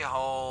lo and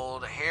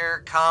behold,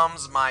 here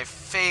comes my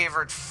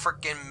favorite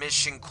frickin'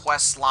 mission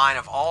quest line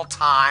of all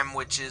time,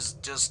 which is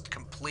just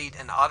complete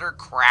and utter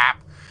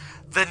crap,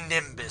 the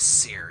Nimbus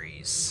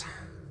series.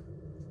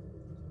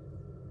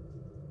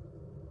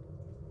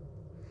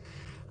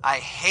 I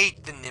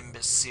hate the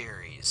Nimbus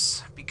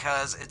series,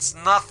 because it's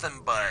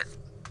nothing but,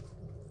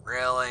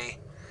 really,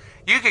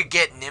 you could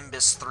get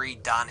Nimbus 3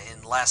 done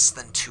in less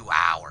than 2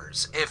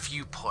 hours, if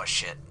you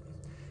push it.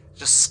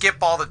 Just skip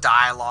all the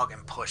dialogue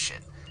and push it.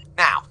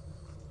 Now,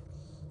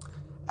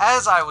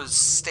 as I was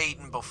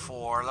stating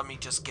before, let me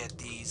just get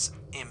these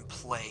in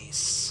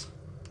place.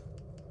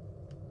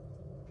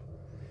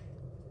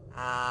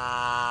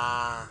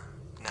 No,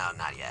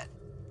 not yet.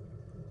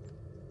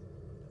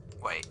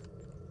 Wait.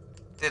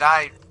 Did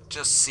I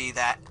just see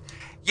that?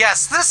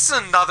 Yes, this is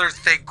another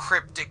thing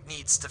Cryptic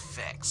needs to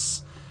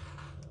fix.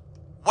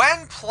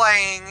 When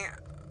playing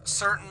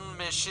certain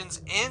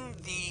missions in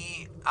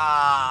the,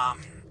 on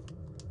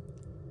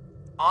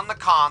the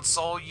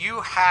console,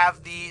 you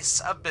have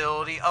this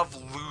ability of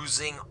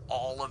losing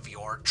all of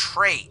your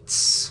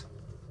traits.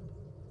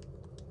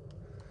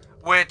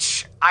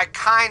 Which I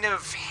kind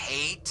of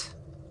hate.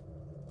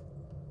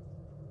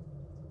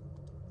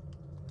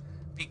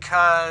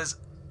 Because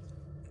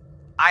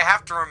I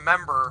have to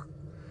remember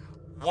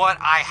what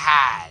I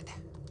had.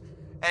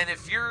 And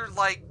if you're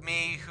like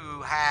me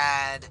who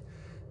had,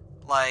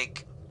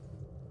 like,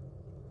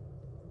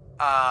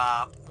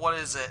 what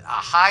is it? A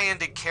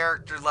high-ended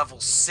character level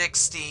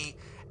 60,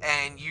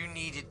 and you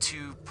needed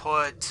to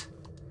put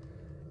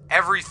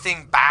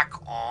everything back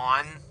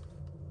on,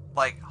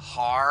 like,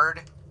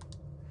 hard.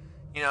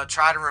 You know,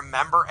 try to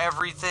remember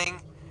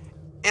everything.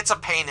 It's a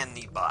pain in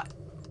the butt.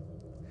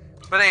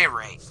 But at any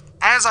rate,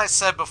 as I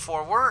said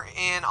before, we're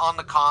in on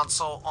the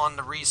console on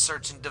the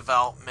research and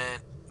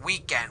development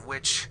weekend,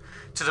 which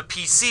to the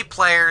PC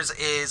players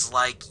is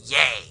like,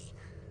 yay.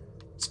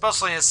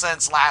 Especially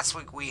since last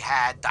week we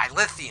had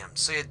dilithium.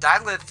 So you had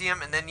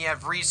dilithium, and then you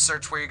have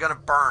research where you're going to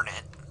burn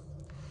it.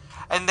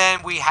 And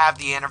then we have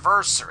the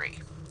anniversary.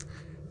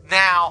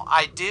 Now,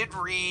 I did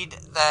read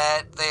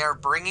that they are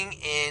bringing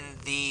in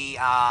the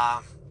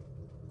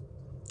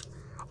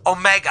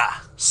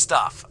Omega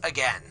stuff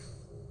again.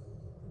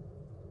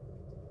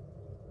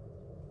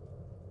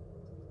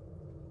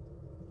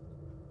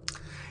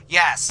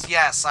 Yes,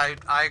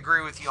 I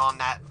agree with you on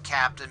that,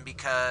 Captain,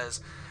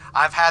 because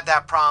I've had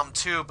that problem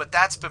too, but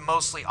that's been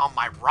mostly on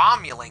my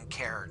Romulan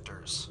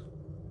characters.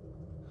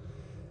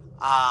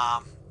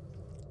 But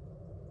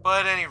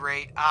at any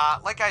rate,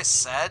 like I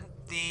said,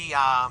 the,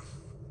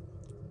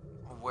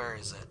 where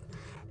is it?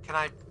 Can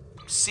I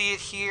see it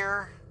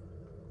here?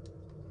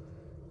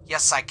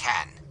 Yes, I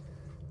can.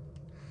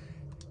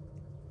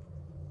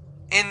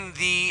 In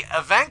the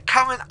event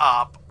coming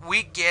up,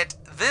 we get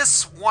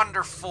this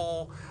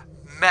wonderful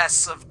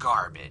mess of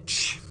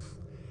garbage.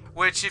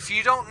 Which, if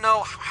you don't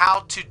know how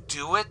to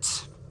do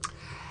it,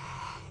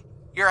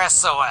 you're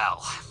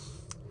SOL.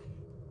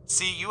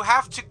 See, you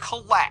have to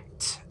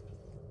collect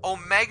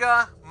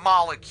Omega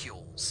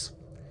molecules.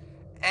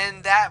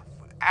 And that,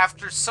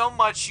 after so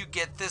much, you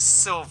get this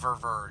silver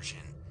version.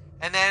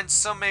 And then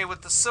so many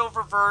with the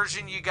silver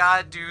version, you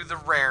gotta do the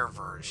rare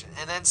version.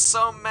 And then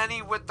so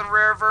many with the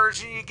rare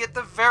version, you get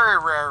the very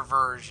rare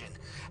version.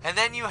 And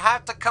then you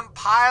have to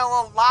compile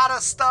a lot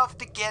of stuff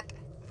to get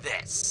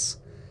this.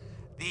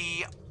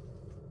 The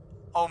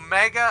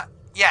Omega,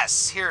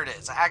 yes, here it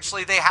is.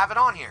 Actually, they have it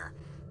on here.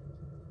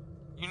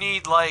 You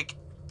need, like,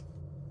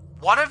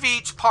 one of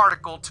each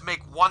particle to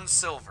make one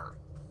silver.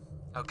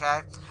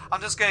 Okay?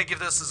 I'm just going to give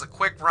this as a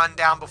quick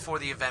rundown before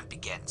the event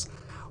begins.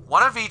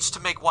 One of each to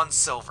make one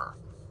silver.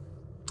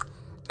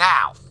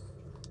 Now,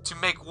 to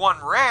make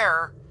one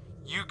rare,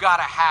 you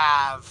gotta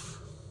have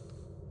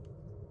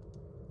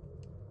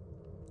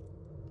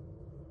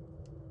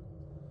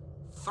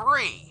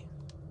three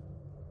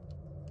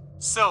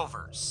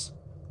silvers.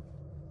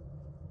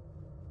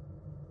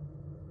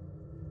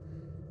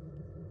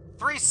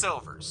 3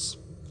 silvers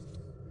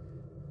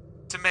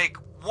to make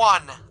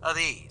one of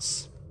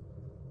these.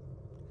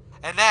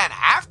 And then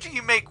after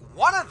you make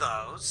one of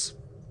those,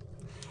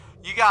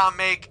 you gotta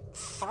make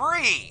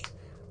 3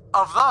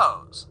 of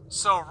those.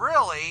 So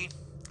really,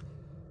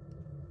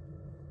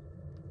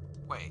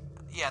 wait,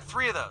 yeah,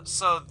 3 of those.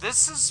 So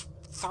this is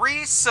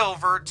 3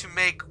 silver to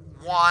make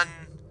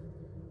one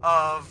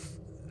of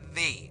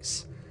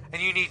these.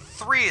 And you need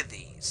 3 of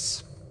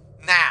these.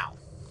 Now,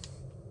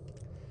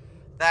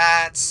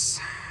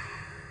 that's...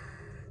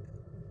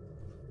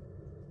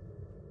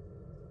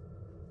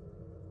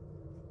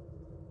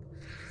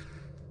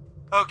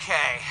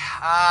 okay,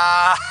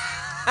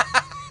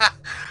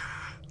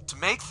 to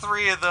make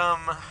 3 of them,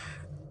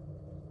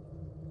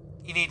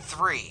 you need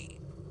 3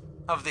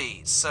 of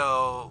these.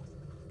 So,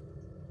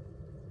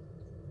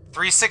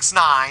 3, 6,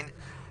 9.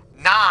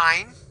 9.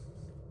 I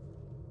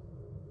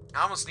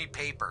almost need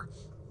paper.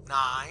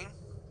 9.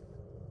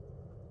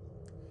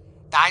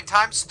 9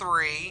 times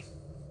 3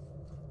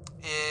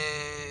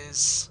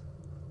 is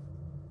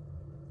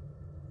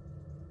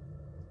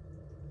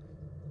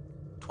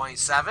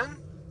 27.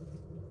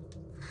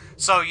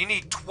 So you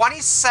need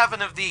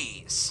 27 of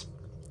these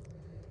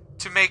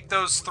to make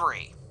those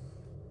 3.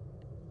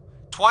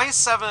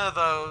 27 of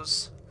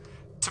those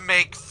to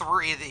make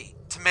 3 of the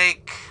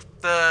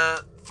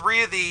the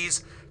 3 of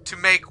these to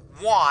make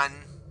 1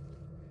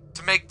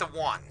 to make the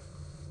 1.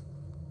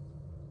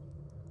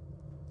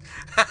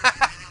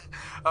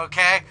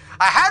 Okay?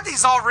 I had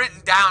these all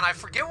written down. I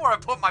forget where I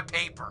put my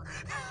paper.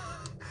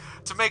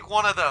 To make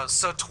one of those.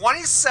 So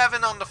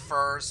 27 on the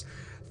first,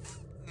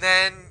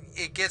 then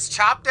it gets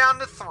chopped down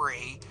to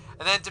 3,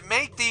 and then to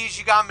make these,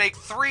 you gotta make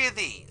 3 of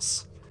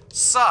these.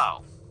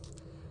 So,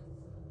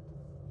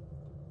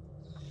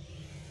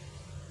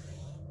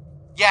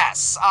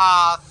 yes,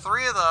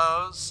 3 of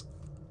those.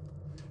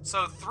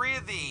 So 3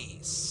 of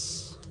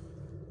these.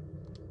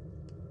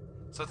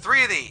 So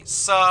 3 of these.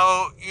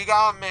 So you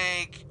gotta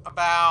make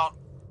about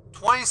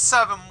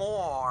 27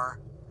 more.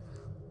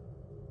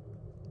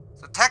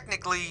 So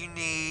technically you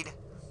need...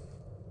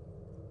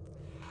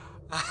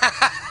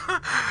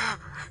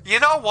 You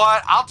know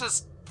what? I'll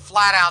just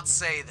flat out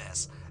say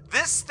this.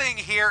 This thing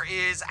here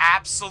is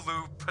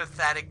absolute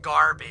pathetic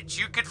garbage.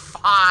 You could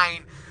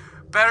find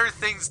better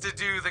things to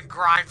do than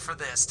grind for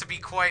this, to be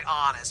quite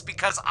honest.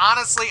 Because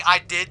honestly, I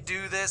did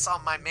do this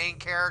on my main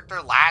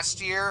character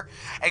last year,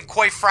 and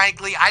quite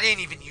frankly, I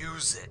didn't even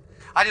use it.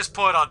 I just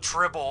put it on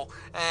Tribble,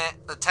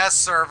 the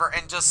test server,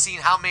 and just seen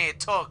how many it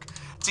took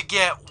to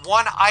get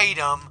one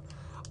item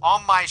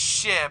on my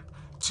ship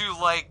to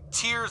like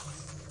tier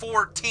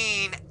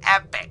 14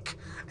 epic.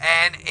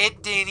 And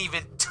it didn't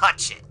even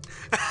touch it.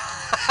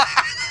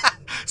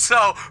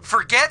 So,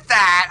 forget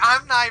that.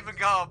 I'm not even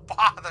going to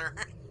bother,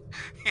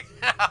 you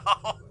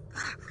know,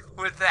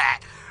 with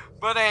that.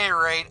 But at any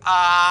rate,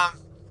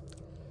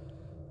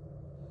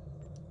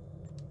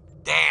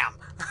 damn.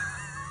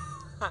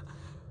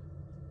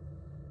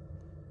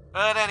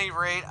 But at any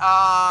rate,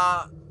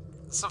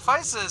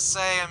 suffice it to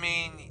say, I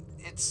mean,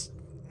 it's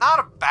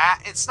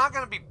It's not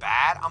going to be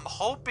bad. I'm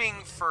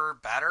hoping for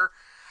better.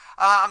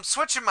 I'm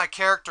switching my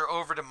character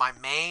over to my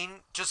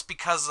main just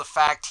because of the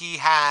fact he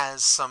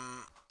has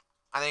some...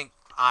 I think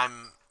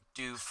I'm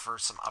due for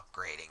some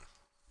upgrading.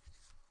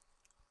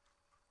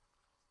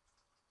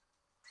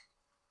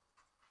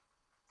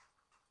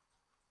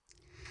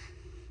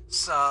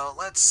 So,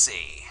 let's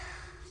see.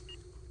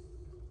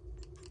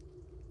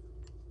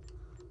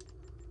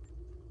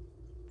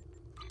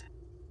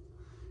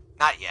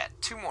 Not yet.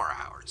 2 more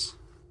hours.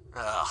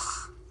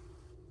 Ugh.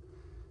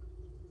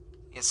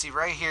 You see,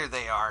 right here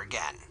they are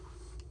again.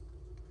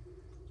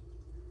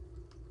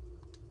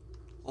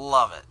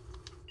 Love it.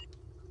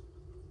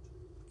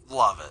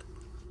 Love it.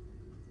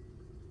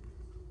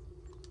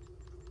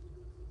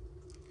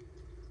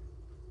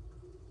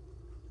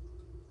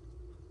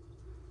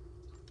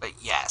 But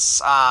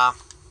yes,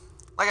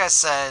 like I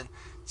said,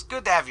 it's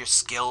good to have your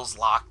skills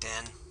locked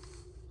in.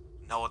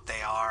 Know what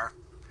they are.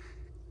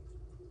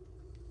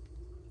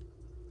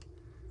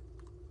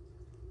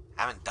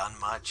 Haven't done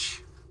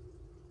much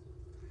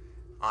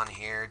on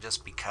here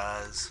just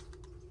because.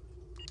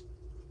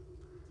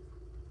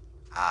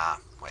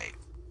 Wait,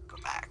 go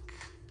back.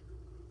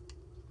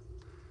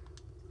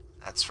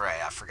 That's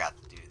right, I forgot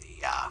to do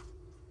the,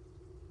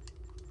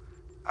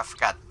 I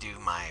forgot to do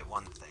my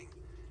one thing.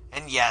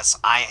 And yes,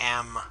 I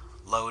am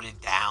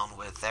loaded down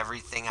with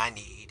everything I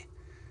need.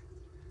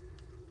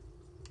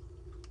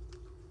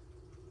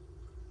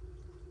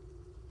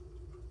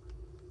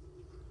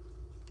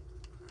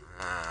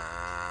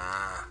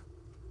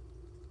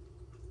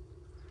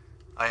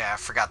 Oh yeah, I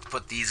forgot to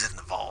put these in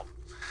the vault.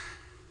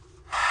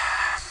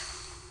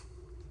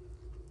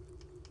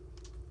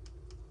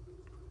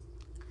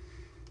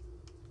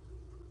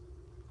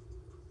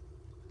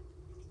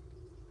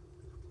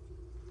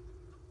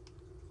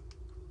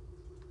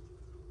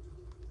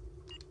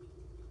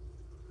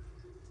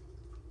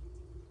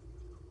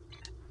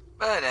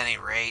 But at any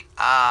rate,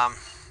 of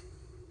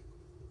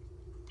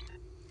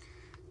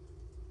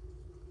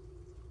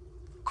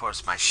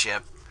course my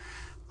ship,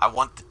 I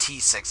want the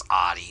T6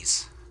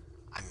 Oddies.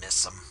 I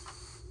miss them,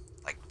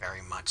 like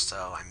very much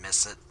so. I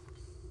miss it.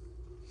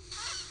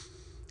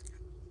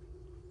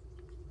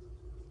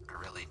 I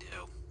really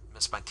do.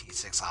 Miss my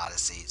T6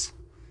 Odysseys.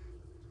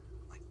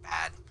 Like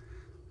bad.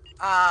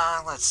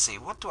 Let's see,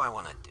 what do I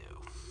want to do?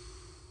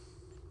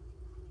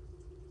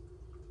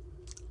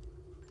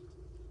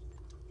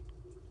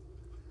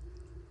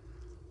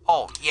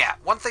 Oh, yeah,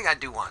 one thing I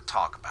do want to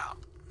talk about.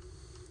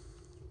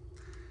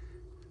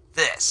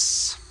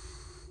 This.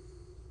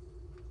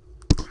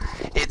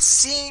 It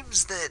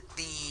seems that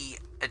the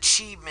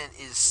achievement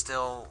is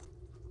still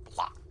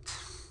blocked.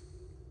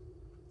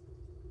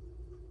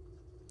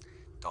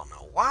 Don't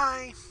know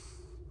why.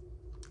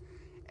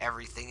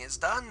 Everything is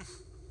done.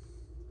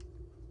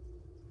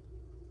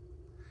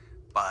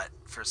 But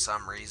for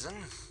some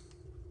reason,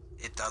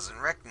 it doesn't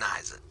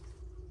recognize it.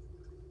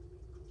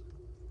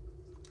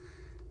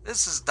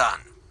 This is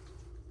done.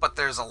 But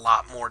there's a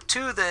lot more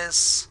to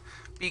this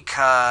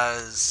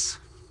because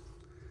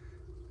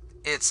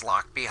it's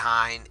locked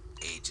behind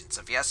Agents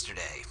of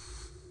Yesterday,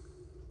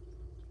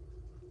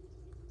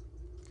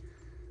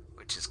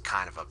 which is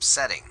kind of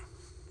upsetting.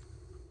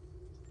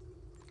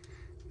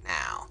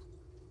 Now,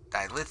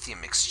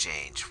 dilithium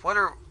exchange. What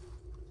are...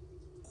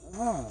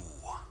 Ooh.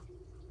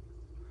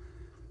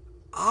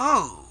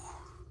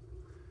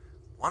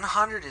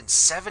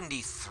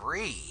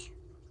 173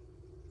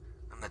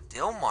 on the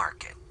Dill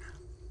market.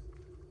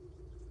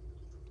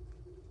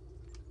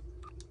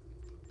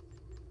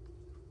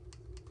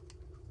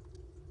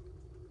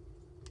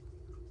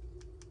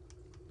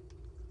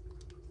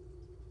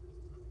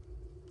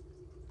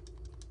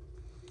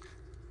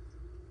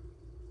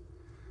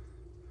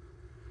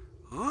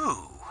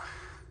 Ooh.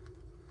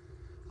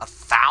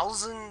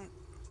 1,000?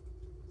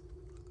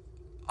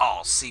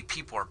 Oh, see,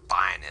 people are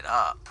buying it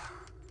up.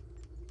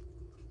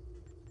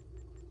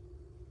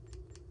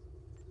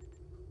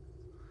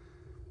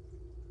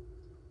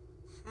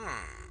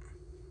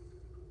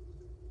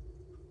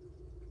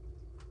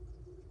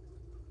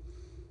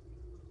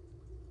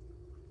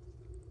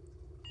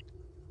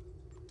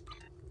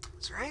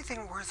 Is there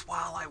anything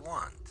worthwhile I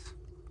want?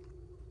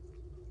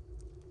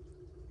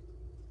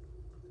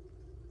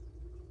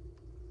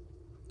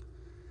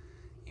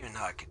 Even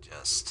though I could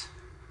just...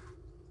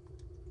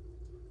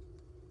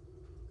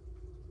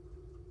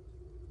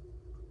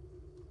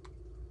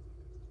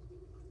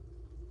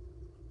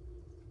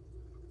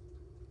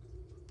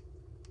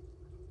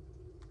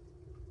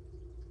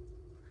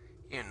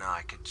 You know,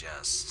 I could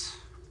just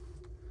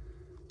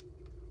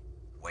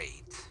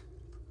wait.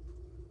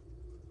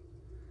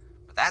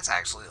 But that's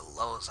actually the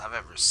lowest I've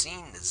ever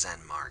seen the Zen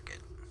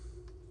market.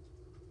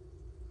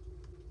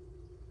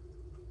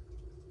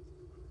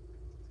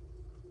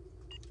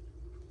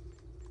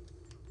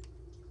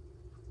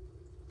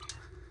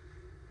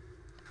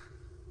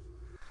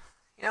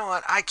 You know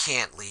what? I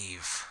can't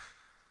leave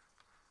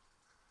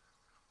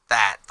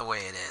that the way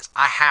it is.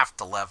 I have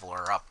to level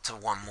her up to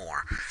one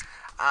more.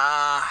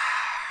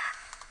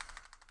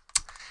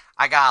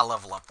 I gotta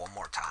level up one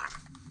more time.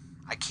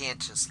 I can't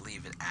just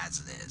leave it as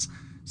it is.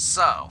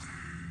 So,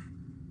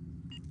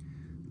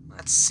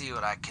 let's see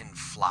what I can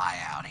fly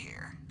out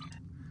here.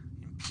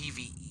 In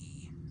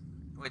PvE,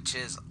 which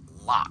is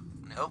locked.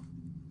 Nope.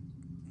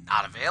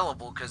 Not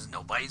available because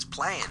nobody's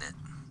playing it.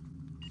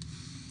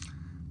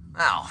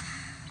 Now,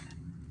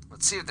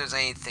 let's see if there's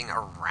anything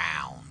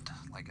around,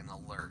 like an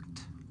alert.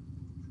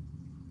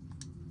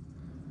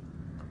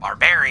 The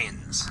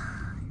barbarians.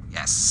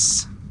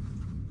 Yes.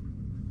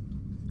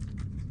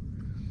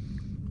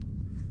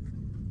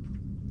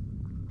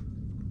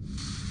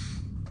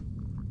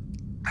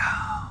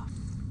 Oh.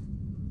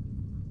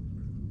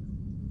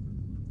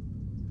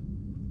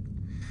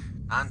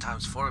 9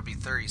 times 4 would be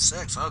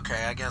 36.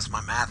 Okay, I guess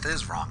my math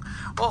is wrong.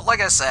 Well, like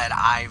I said,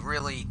 I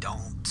really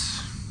don't.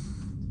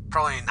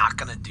 Probably not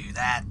going to do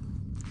that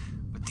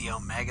with the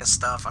Omega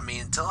stuff. I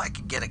mean, until I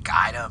can get a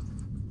guide up.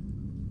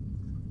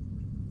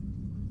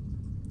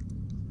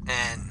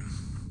 And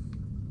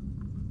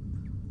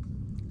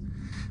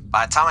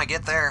by the time I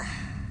get there,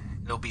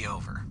 it'll be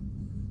over.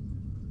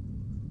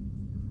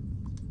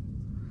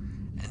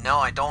 And no,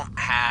 I don't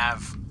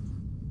have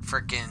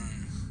frickin'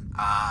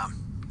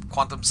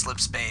 Quantum Slip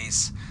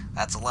Space.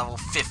 That's a level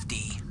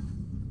 50.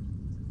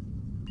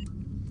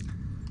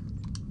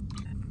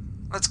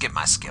 Let's get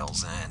my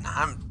skills in.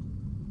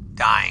 I'm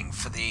dying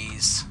for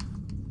these.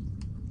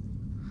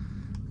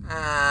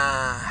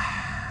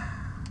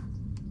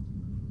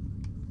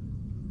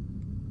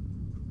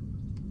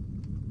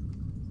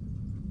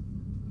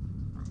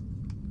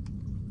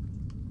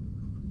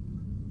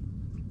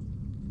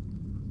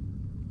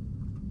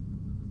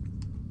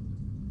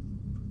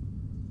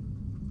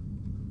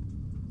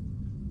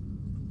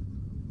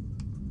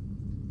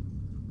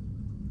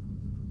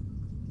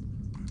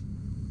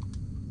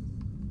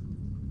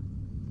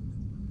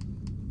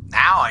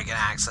 Now I can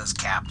access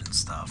captain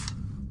stuff.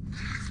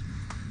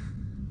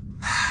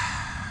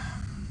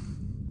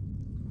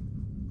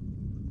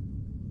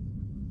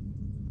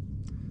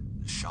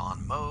 The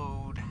Sean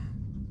mode,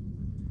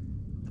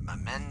 the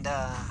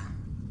Memenda,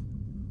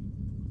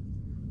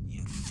 the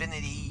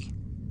Infinity,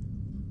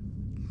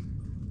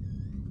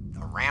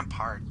 the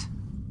Rampart,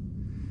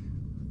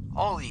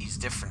 all these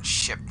different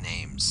ship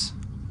names.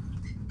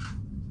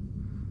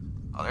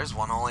 Oh, there's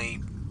one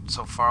only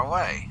so far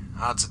away.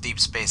 Oh, it's a deep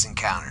space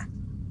encounter.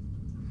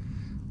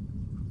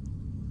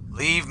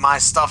 Leave my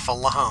stuff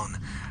alone.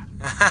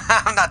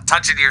 I'm not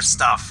touching your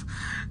stuff.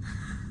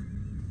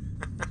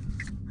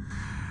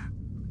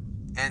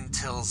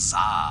 Until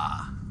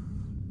Za.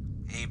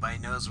 Anybody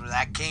knows where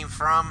that came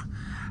from?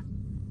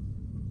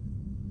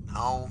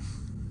 No.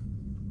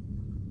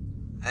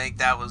 I think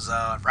that was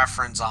a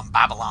reference on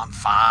Babylon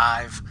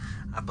 5,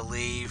 I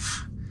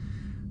believe.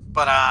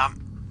 But,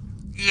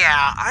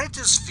 yeah, I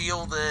just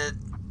feel that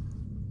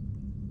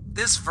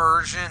this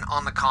version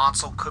on the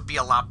console could be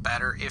a lot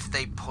better if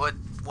they put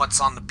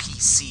what's on the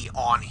PC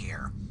on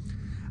here.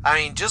 I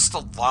mean, just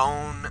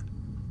alone,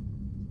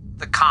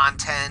 the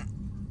content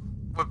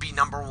would be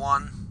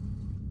 #1.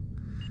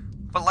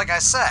 But like I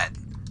said,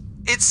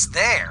 it's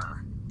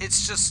there.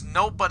 It's just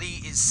nobody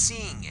is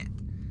seeing it.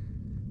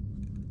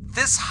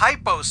 This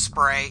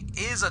Hypospray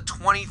is a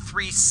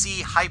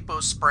 23C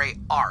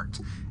Hypospray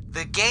art.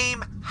 The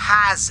game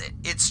has it.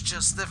 It's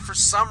just that for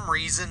some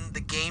reason,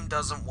 the game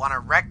doesn't want to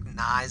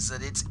recognize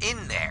that it's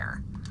in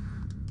there.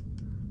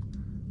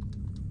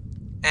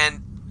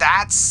 And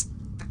that's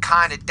the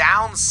kind of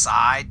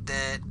downside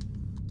that,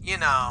 you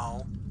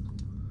know.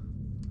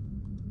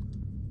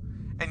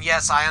 And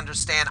yes, I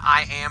understand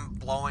I am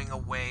blowing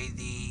away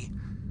the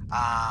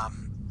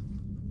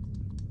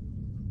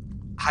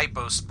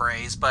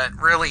Hyposprays,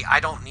 but really, I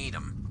don't need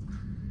them.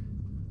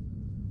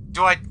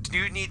 Do I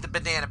need the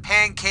banana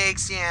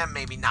pancakes? Yeah,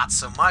 maybe not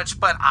so much,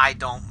 but I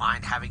don't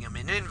mind having them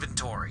in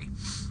inventory.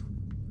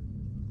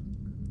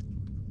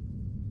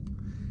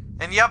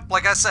 And yep,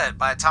 like I said,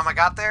 by the time I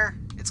got there,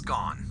 it's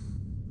gone.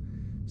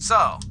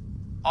 So,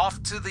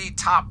 off to the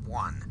top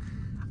one.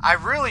 I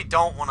really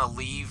don't want to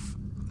leave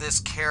this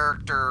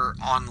character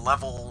on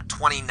level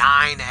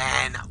 29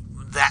 and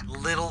that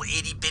little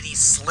itty-bitty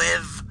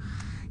sliv,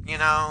 you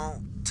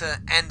know,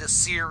 to end a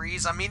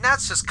series. I mean,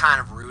 that's just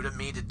kind of rude of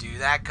me to do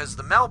that, because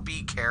the Mel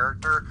B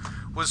character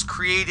was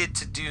created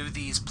to do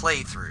these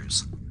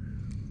playthroughs.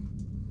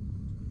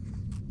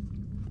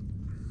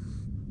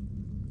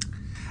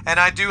 And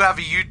I do have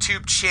a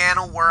YouTube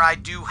channel where I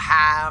do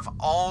have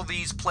all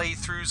these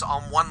playthroughs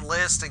on one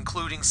list,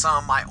 including some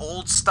of my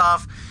old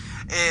stuff.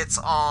 It's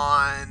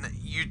on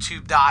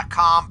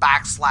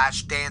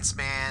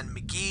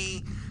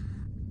youtube.com/DanceManMcGee.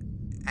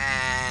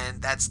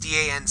 And that's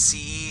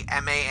DanceManMcGee.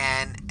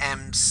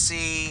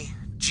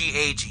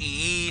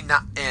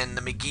 And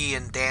the McGee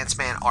and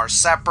Danceman are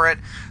separate.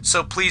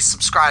 So please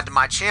subscribe to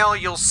my channel.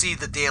 You'll see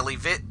the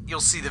you'll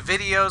see the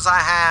videos I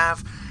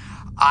have.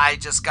 I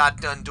just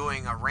got done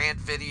doing a rant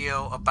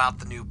video about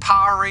the new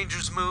Power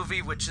Rangers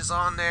movie, which is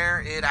on there.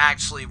 It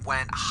actually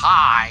went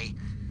high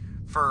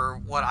for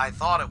what I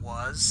thought it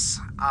was.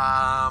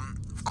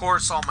 Of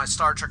course, all my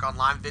Star Trek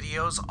Online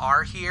videos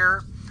are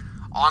here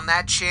on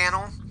that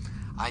channel.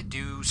 I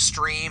do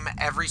stream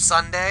every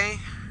Sunday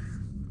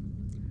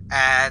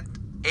at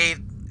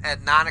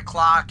 9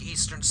 o'clock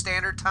Eastern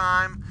Standard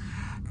Time.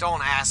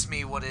 Don't ask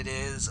me what it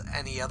is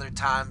any other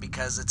time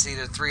because it's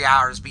either 3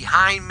 hours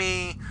behind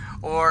me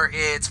or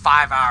it's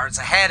 5 hours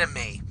ahead of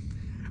me.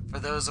 For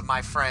those of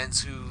my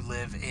friends who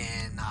live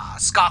in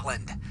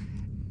Scotland,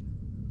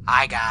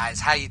 hi guys,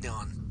 how you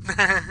doing?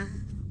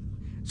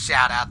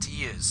 Shout out to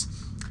yous.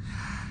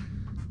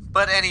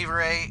 But at any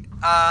rate,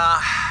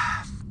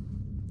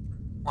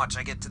 watch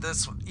I get to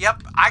this one.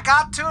 Yep, I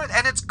got to it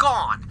and it's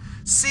gone.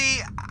 See,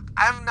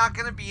 I'm not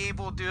going to be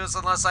able to do this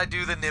unless I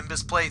do the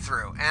Nimbus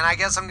playthrough. And I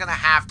guess I'm going to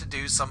have to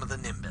do some of the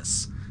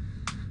Nimbus.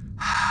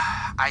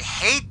 I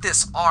hate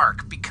this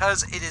arc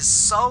because it is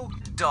so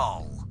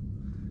dull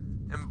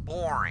and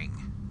boring.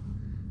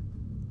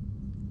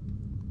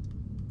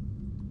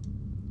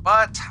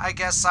 But I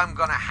guess I'm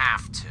going to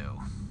have to.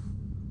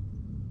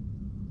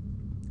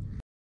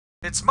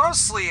 It's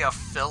mostly a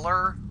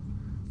filler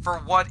for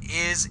what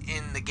is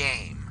in the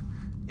game.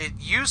 It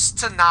used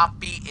to not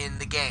be in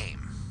the game.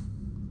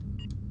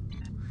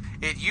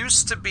 It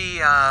used to be,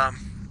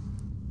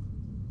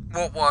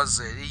 what was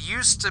it? It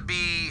used to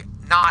be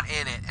not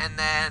in it, and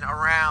then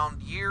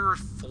around year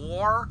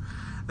 4,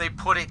 they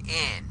put it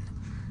in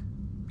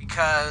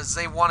because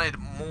they wanted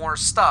more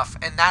stuff,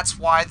 and that's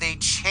why they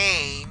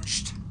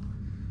changed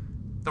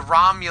the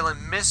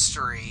Romulan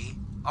mystery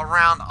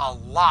around a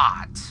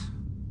lot.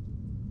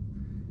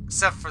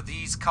 Except for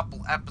these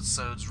couple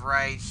episodes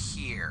right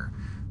here.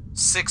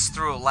 6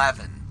 through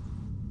 11.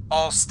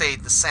 All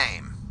stayed the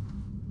same.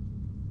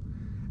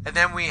 And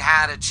then we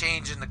had a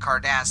change in the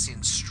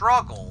Cardassian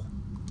struggle,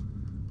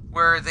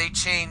 where they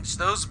changed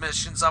those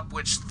missions up,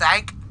 which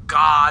thank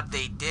God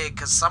they did,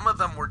 because some of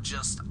them were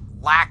just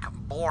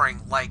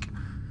boring, like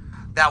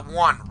that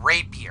one,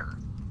 Rapier.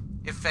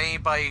 If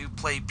anybody who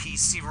played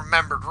PC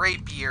remembered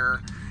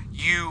Rapier,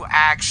 you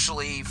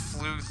actually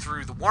flew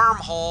through the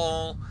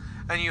wormhole,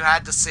 and you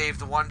had to save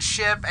the one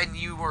ship, and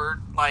you were,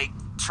 like,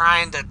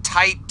 trying to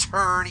tight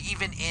turn,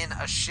 even in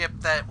a ship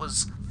that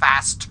was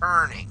fast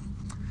turning.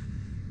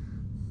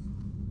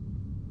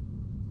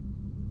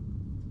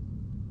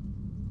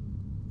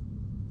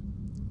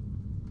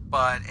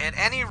 But at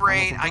any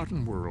rate, on a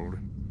forgotten world,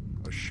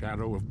 a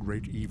shadow of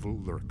great evil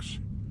lurks,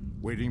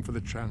 waiting for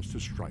the chance to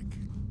strike.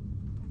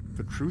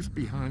 The truth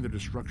behind the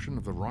destruction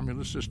of the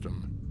Romulus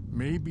system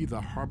may be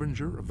the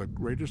harbinger of the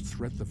greatest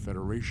threat the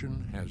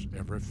Federation has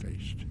ever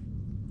faced.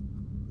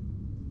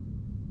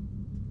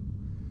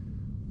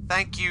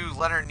 Thank you,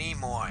 Leonard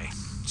Nimoy.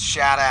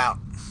 Shout out.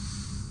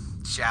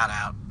 Shout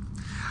out.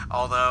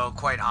 Although,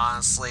 quite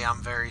honestly,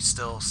 I'm very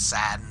still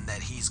saddened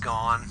that he's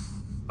gone.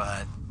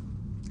 But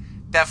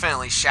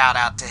definitely shout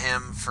out to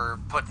him for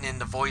putting in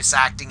the voice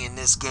acting in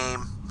this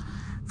game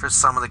for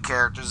some of the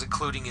characters,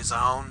 including his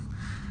own.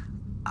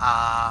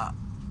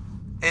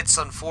 It's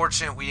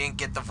unfortunate we didn't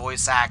get the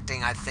voice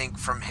acting, I think,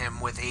 from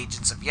him with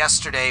Agents of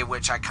Yesterday,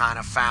 which I kind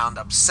of found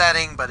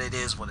upsetting, but it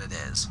is what it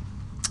is.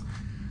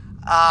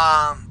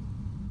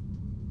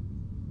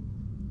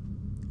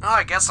 Oh,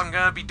 I guess I'm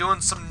going to be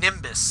doing some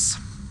Nimbus.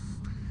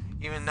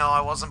 Even though I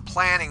wasn't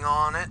planning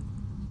on it,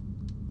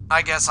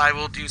 I guess I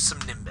will do some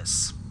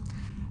Nimbus.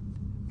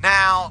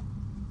 Now,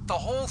 the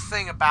whole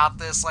thing about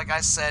this, like I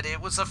said, it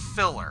was a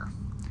filler.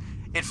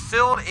 It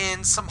filled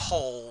in some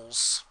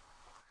holes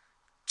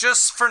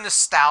just for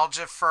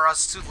nostalgia for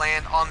us to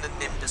land on the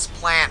Nimbus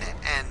planet.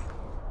 And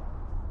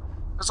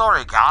there's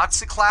already a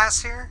Galaxy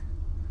class here,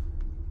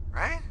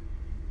 right?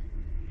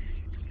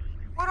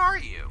 What are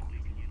you?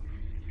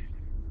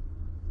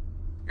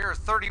 You're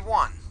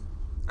 31.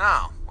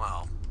 Oh,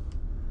 well.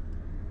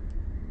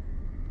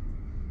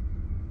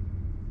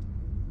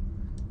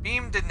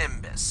 Beam to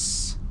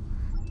Nimbus.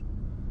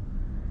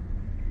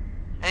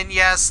 And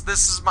yes,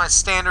 this is my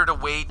standard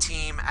away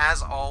team,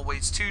 as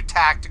always. 2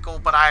 tactical,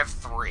 but I have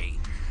 3,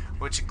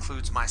 which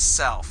includes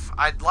myself.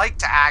 I'd like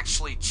to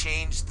actually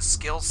change the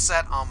skill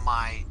set on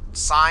my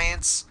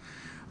science,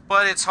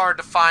 but it's hard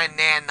to find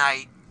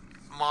Nanite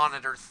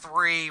Monitor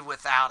 3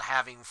 without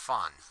having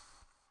fun.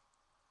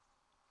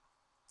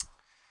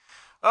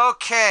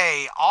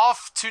 Okay,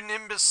 off to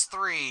Nimbus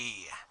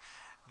 3,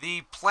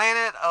 the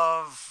planet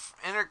of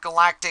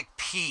intergalactic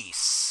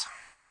peace.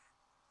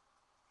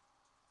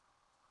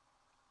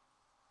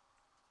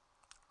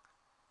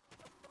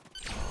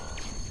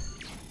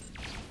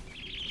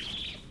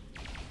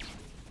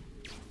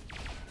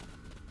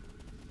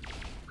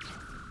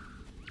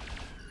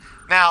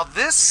 Now,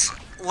 this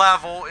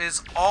level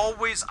is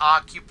always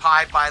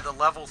occupied by the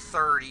level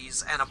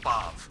 30s and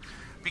above.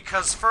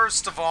 Because,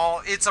 first of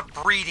all, it's a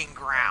breeding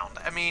ground.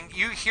 I mean,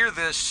 you hear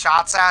the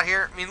shots out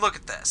here. I mean, look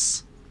at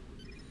this.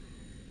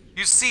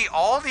 You see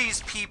all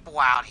these people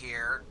out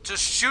here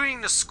just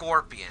shooting the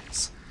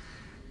scorpions.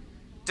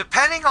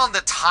 Depending on the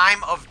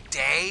time of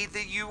day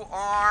that you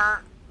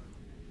are,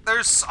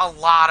 there's a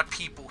lot of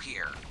people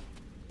here.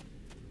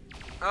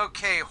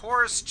 Okay,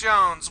 Horace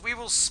Jones, we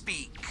will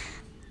speak.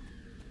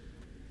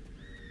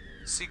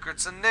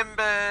 Secrets of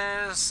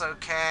Nimbus,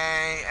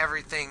 okay,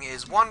 everything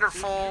is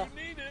wonderful.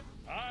 If you need it,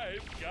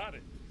 I've got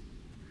it.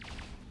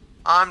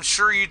 I'm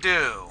sure you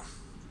do.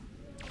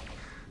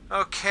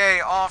 Okay,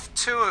 off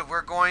to it.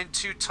 We're going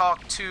to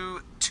talk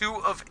to 2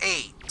 of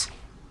 8.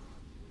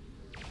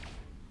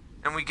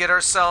 And we get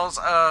ourselves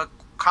a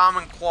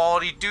common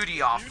quality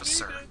duty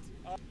officer.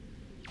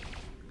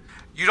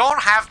 You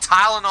don't have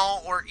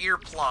Tylenol or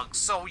earplugs,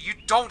 so you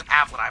don't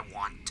have what I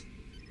want.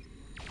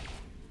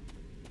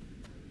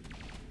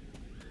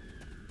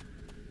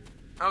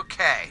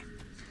 Okay.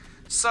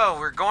 So,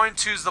 we're going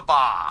to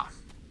Zaba.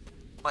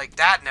 Like,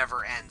 that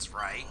never ends,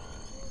 right?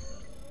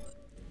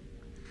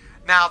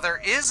 Now,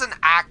 there is an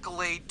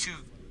accolade to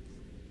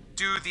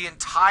do the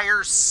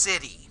entire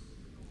city.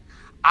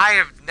 I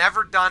have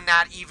never done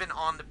that even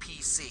on the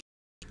PC.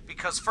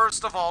 Because,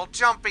 first of all,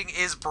 jumping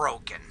is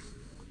broken.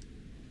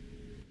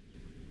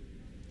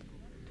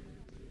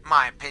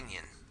 My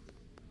opinion.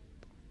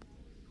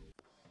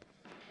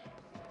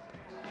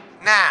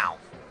 Now,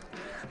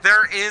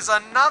 there is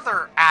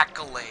another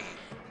accolade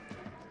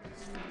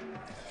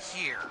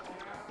here.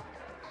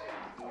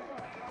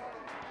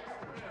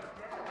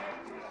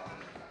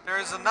 There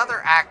is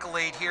another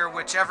accolade here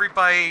which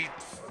everybody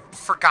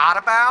forgot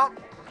about,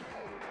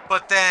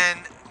 but then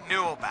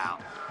knew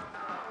about.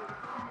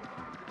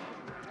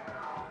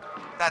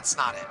 That's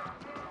not it.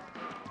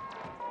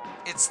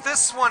 It's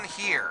this one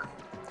here.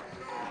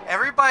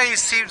 Everybody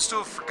seems to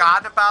have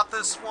forgotten about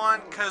this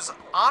one, because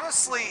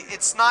honestly,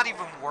 it's not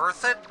even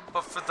worth it,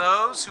 but for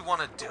those who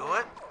want to do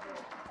it,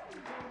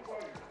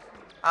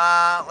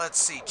 let's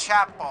see,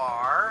 chat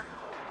bar,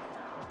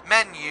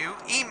 menu,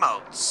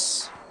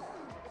 emotes.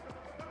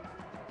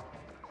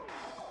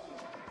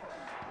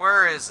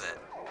 Where is it?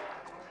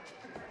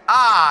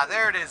 Ah,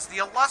 there it is, the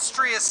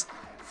illustrious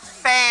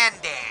fan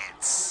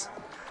dance,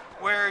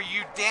 where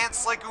you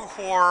dance like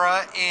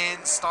Uhura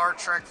in Star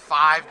Trek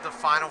V: The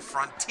Final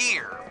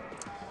Frontier.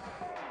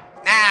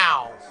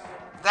 Now,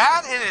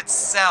 that in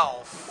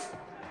itself...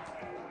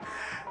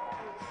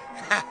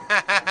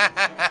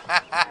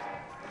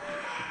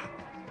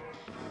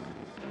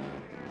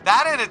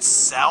 that in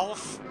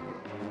itself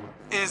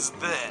is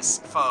this,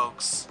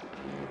 folks.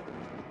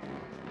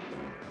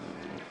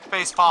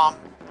 Face palm.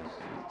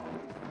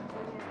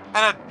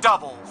 And a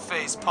double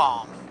face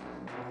palm.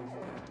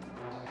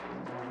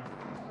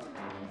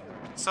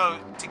 So,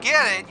 to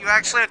get it, you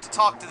actually have to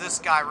talk to this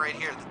guy right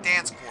here, the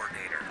dance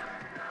coordinator.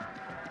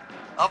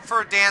 Up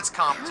for a dance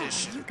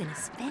competition. How are you gonna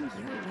spend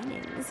your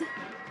winnings?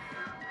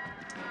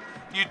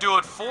 You do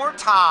it 4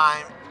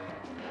 times.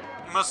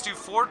 You must do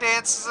 4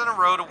 dances in a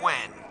row to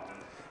win.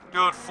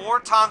 Do it 4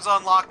 times to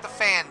unlock the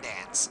fan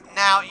dance.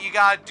 Now, you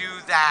gotta do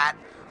that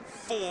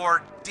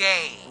 4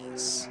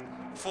 days.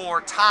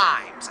 4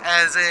 times.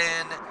 As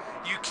in,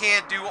 you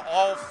can't do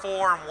all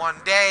 4 in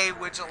one day,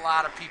 which a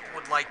lot of people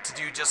would like to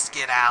do just to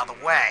get out of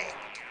the way.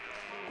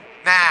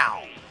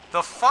 Now,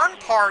 the fun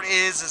part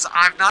is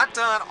I've not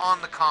done it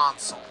on the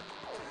console.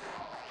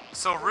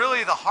 So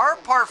really, the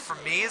hard part for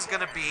me is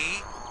going to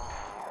be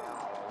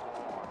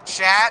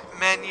chat,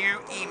 menu,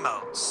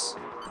 emotes.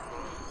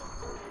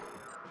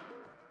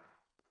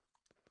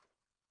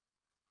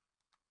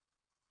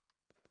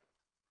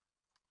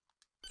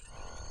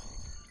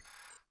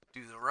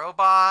 Do the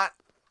robot.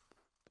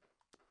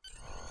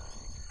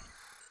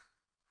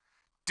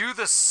 Do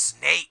the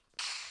snake.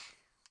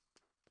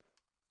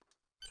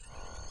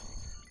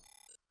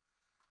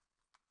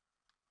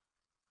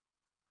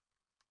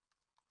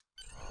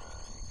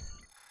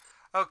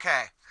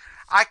 Okay,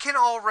 I can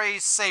already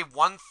say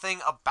one thing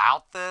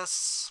about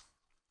this,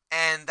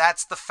 and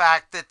that's the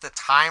fact that the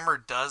timer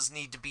does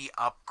need to be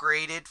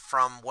upgraded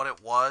from what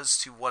it was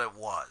to what it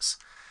was,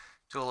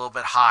 to a little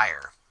bit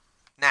higher.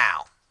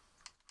 Now,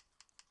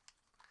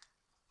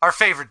 our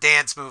favorite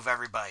dance move,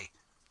 everybody,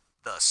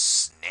 the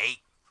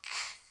snake.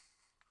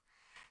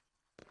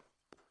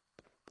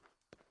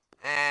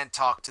 And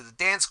talk to the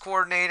dance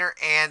coordinator,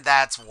 and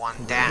that's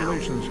 1 down.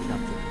 Congratulations,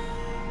 Captain.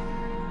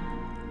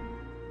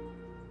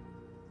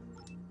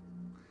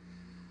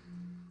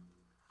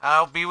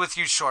 I'll be with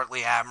you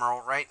shortly,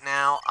 Admiral. Right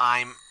now,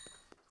 I'm...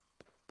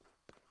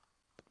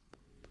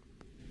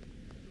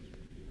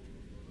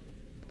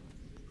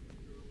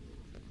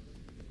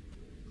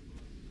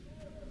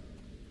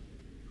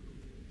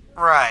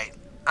 Right.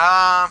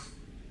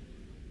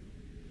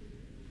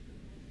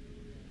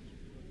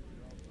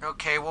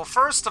 Okay, well,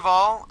 first of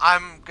all,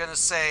 I'm gonna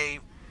say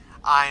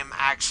I'm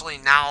actually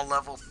now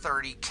level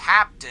 30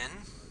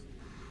 captain,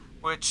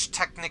 which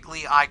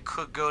technically I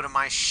could go to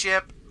my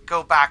ship,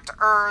 go back to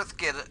Earth,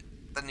 get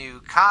the new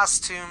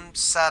costume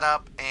set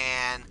up,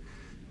 and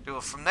do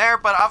it from there.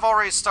 But I've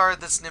already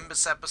started this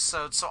Nimbus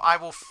episode, so I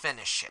will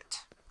finish it.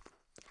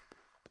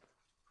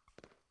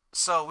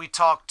 So we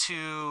talked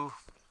to...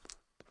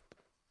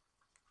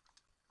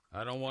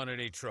 I don't want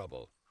any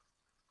trouble.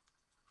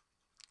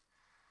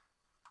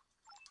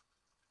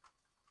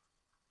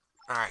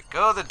 Alright,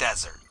 go to the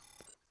desert.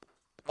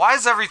 Why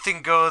does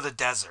everything go to the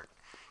desert?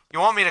 You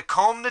want me to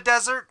comb the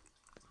desert?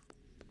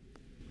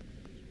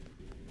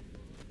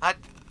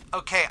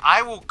 Okay,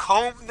 I will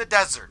comb the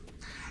desert.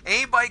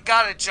 Anybody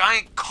got a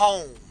giant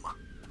comb?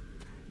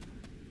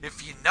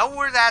 If you know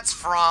where that's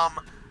from,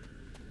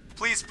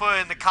 please put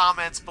it in the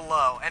comments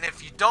below. And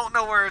if you don't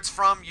know where it's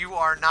from, you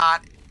are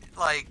not,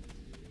 like,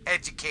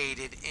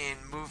 educated in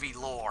movie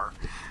lore.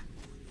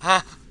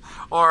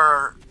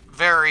 Or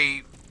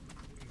very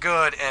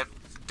good at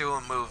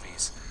doing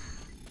movies.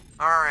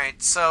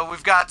 Alright, so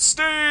we've got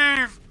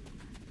Steve!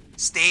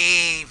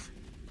 Steve!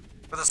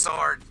 With a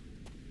sword.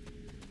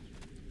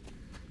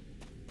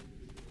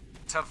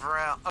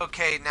 Tavarel.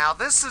 Okay, now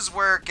this is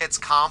where it gets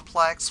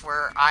complex,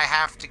 where I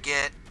have to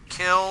get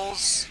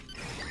kills,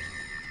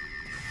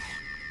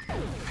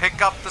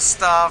 pick up the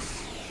stuff,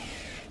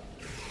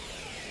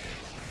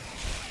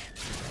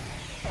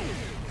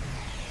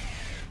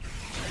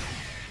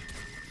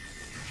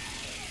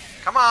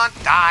 come on,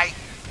 die,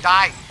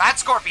 die, Bat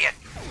Scorpion!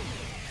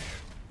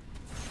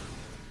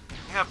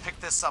 I'm gonna pick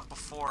this up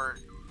before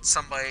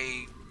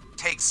somebody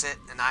takes it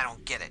and I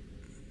don't get it.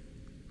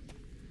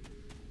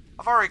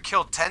 I've already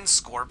killed 10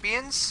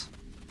 scorpions?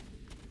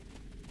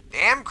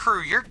 Damn,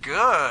 crew, you're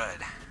good.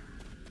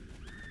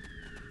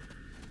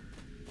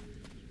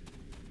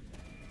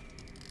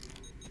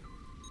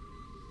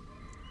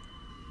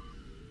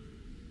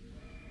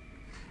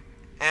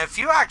 And if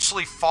you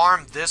actually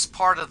farm this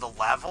part of the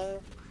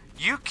level,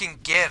 you can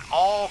get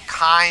all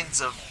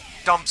kinds of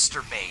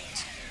dumpster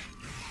bait,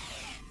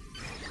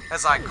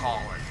 as I call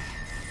it.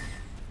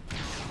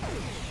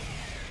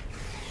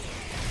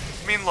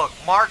 I mean, look,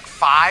 Mark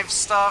 5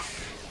 stuff.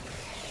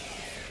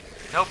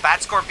 No,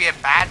 Bat Scorpion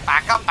bad.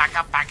 Back up, back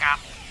up, back up.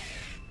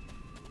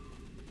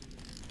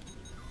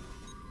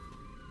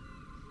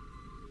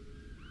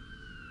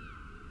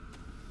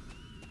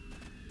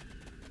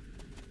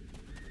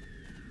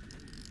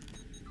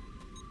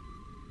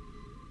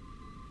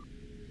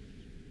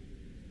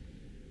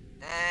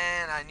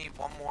 And I need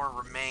one more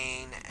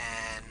remain,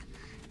 and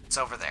it's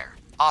over there.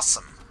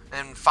 Awesome.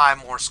 And 5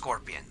 more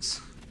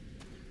scorpions.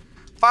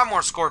 5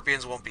 more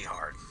scorpions won't be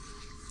hard.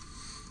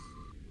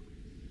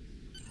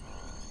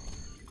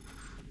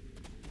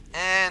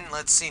 And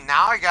let's see,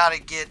 now I gotta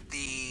get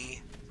the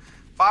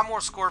 5 more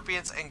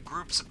scorpions and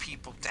groups of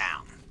people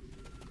down.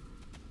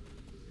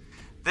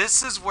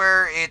 This is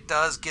where it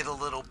does get a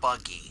little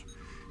buggy.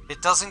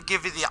 It doesn't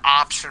give you the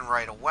option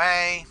right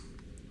away.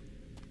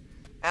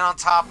 And on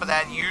top of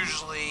that,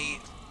 usually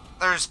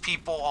there's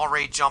people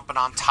already jumping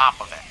on top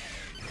of it.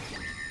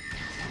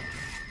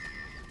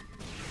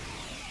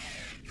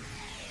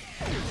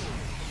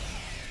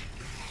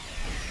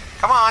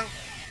 Come on!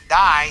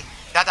 Die!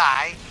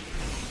 Die!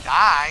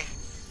 Die!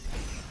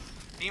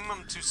 Beam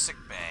them to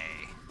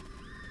sickbay.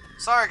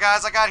 Sorry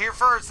guys, I got here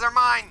first. They're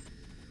mine!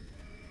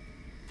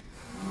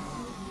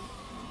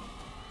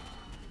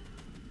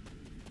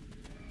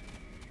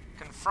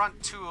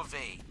 Confront 2 of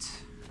 8.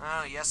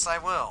 Oh, yes I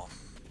will.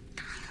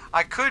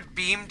 I could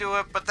beam to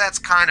it, but that's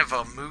kind of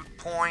a moot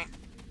point.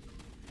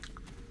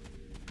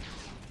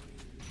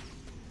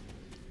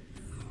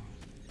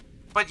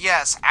 But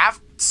yes,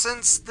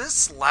 since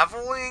this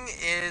leveling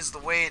is the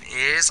way it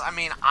is, I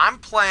mean, I'm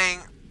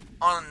playing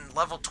on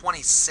level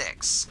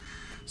 26.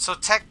 So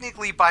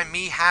technically, by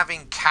me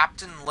having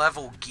captain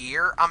level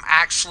gear, I'm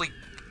actually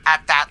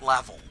at that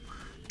level.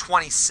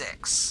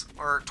 26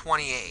 or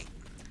 28.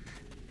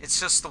 It's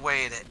just the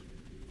way it is.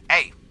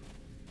 Hey,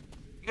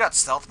 you got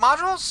stealth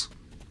modules?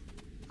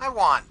 I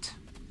want.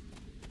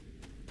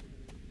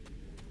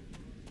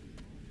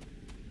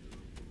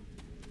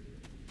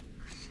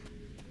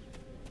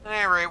 At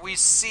any rate, we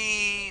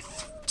see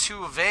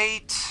 2 of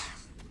 8.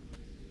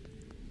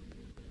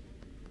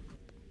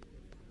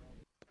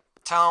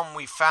 Tell them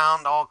we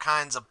found all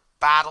kinds of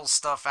battle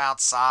stuff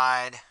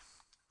outside.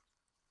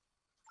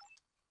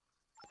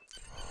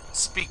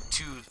 Speak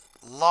to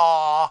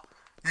Law.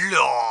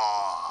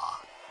 Law.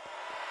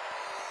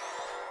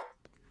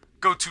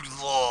 Go to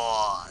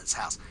Law's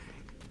house.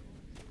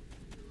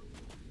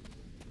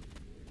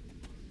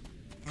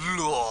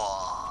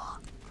 Law.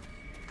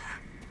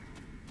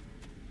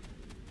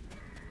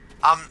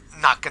 I'm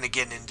not going to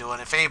get into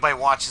it. If anybody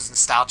watches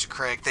Nostalgia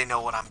Critic, they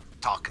know what I'm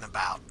talking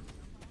about.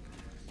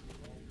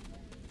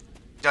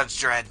 Judge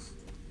Dredd.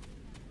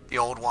 The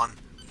old one.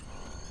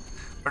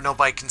 Where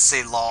nobody can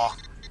say law.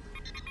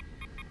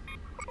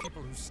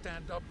 People who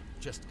stand up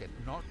just get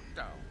knocked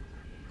down.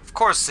 Of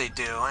course they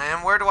do.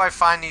 And where do I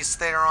find these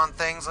Theron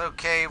things?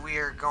 Okay, we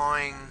are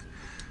going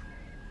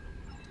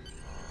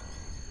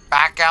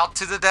back out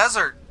to the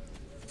desert.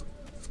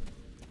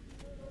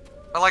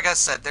 But like I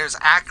said, there's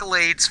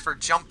accolades for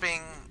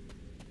jumping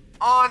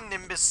on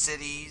Nimbus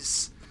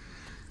cities.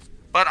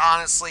 But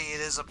honestly, it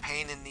is a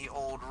pain in the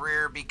old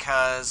rear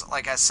because,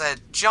 like I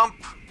said,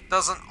 jump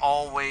doesn't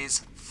always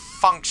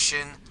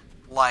function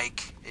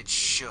like it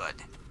should.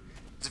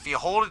 If you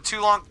hold it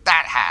too long,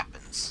 that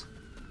happens.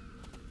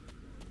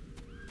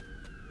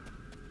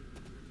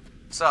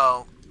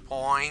 So,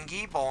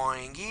 boingy,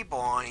 boingy,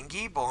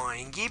 boingy,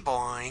 boingy,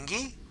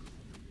 boingy.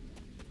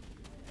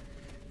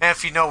 And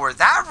if you know where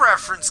that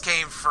reference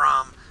came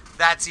from,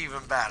 that's even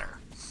better.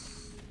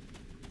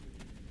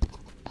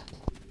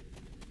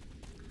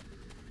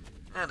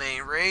 At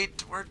any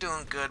rate, we're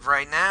doing good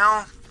right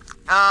now.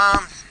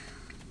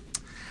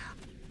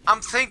 I'm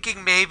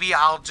thinking maybe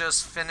I'll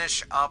just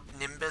finish up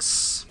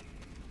Nimbus,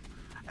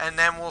 and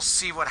then we'll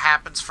see what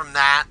happens from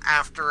that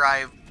after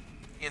I,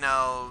 you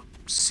know,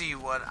 see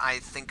what I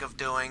think of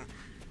doing.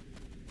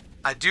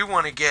 I do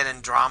want to get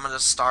Andromeda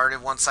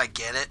started once I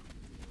get it.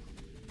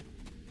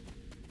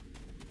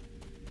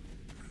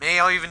 Maybe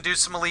I'll even do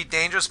some Elite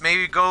Dangerous.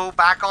 Maybe go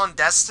back on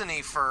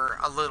Destiny for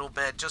a little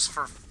bit, just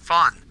for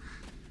fun.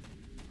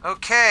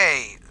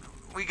 Okay,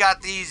 we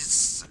got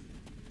these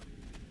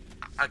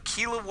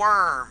Aquila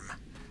Worm.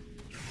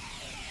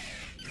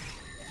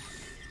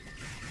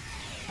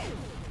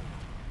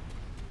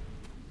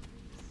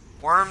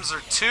 Worms are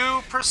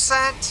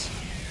 2%.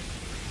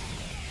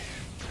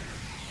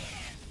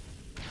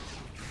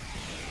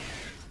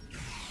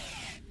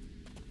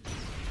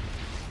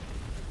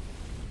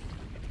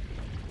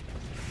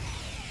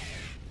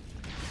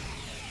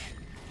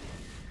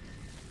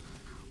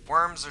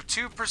 Worms are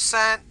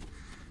 2%.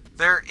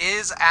 There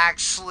is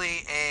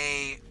actually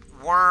a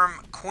Worm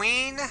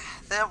Queen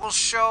that will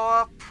show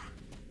up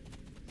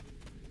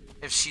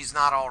if she's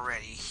not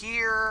already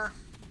here.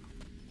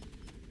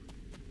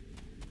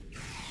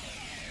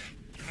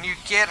 When you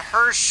get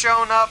her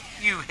shown up,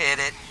 you hit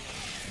it.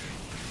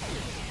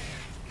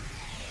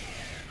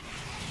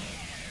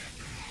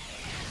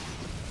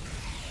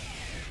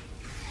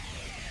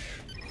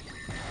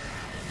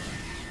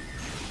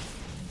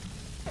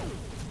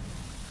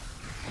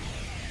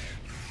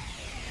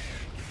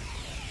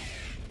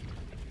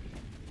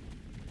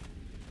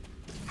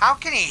 How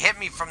can he hit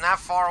me from that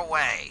far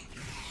away?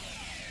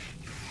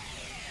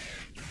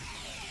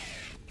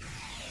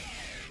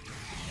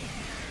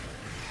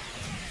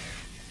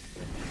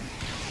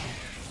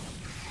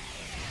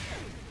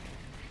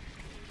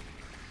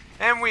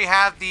 And we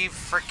have the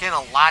frickin'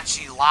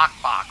 Alachi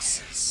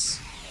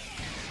lockboxes.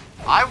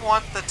 I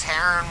want the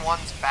Terran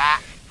ones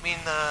back. I mean,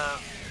 the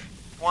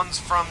ones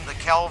from the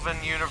Kelvin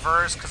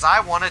universe, because I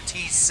want a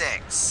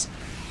T6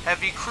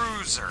 heavy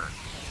cruiser.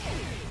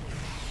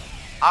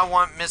 I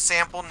want Miss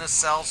Ample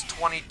Nacelles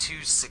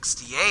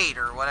 2268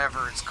 or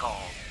whatever it's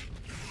called.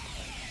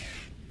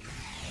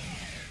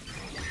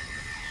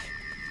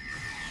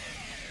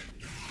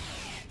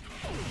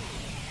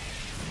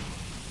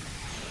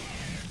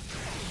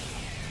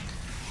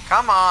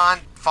 Come on,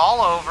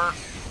 fall over.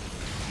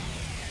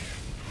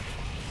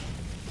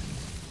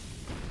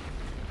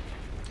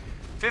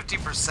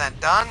 %50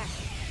 done.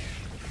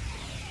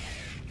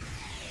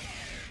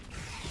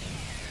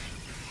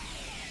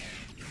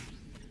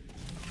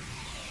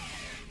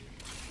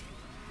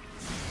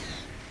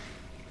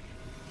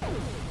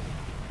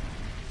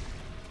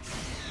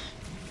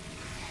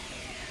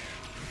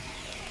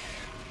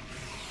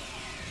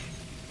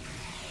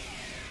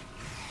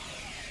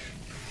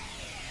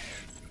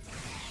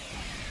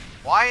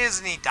 Why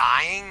isn't he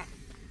dying?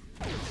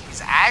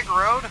 He's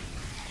aggroed.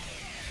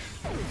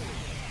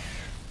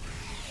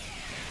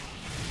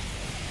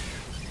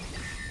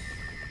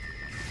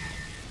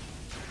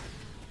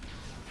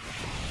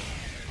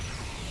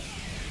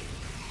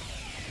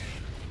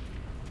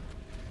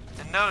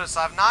 And notice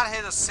I've not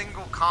hit a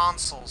single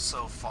console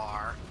so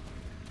far.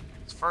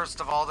 First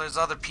of all, there's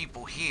other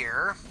people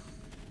here.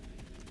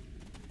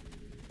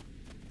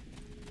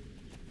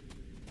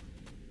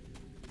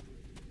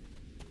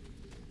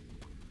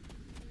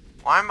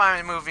 Why am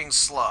I moving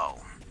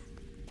slow?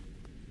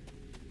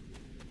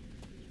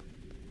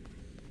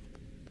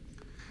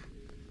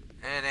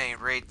 At any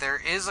rate,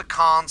 there is a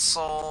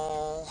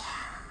console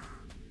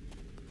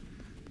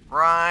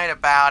right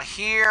about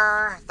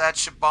here. That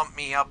should bump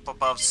me up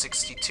above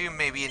 62,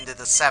 maybe into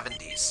the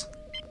 70s.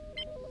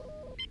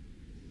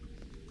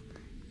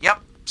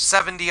 Yep,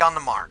 70 on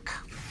the mark.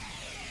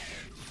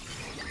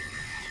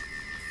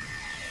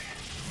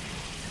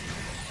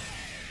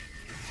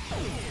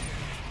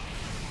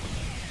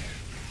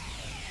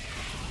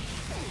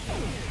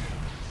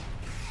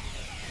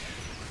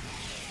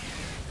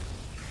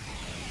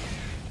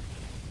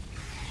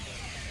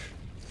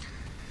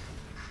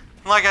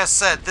 Like I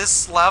said,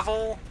 this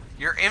level,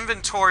 your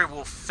inventory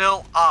will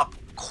fill up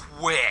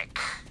quick.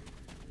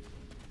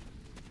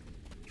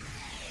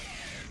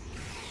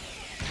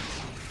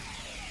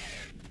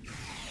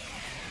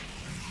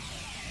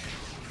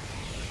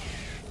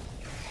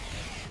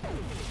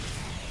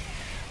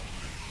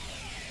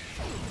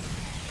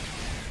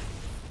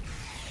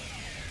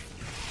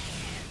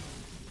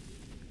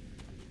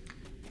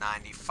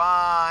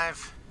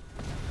 $95.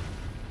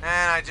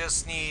 And I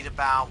just need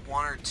about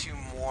 1 or 2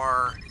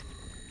 more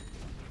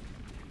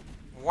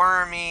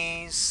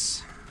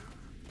wormies.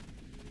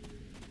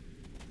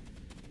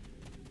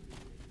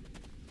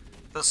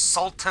 The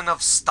Sultan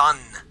of Stun.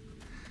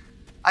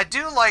 I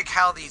do like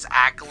how these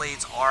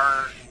accolades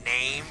are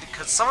named,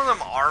 because some of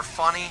them are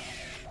funny.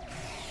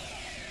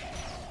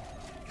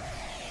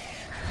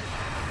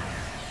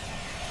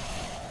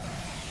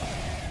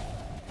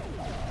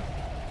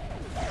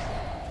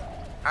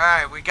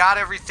 Alright, we got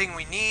everything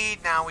we need.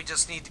 Now we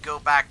just need to go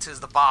back to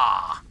the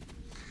Ba.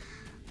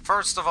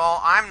 First of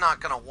all, I'm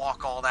not going to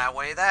walk all that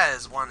way. That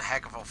is one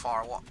heck of a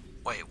far walk.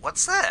 Wait,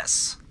 what's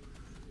this?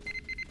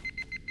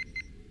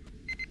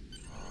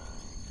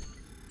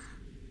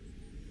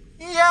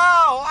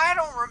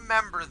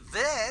 remember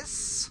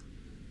this.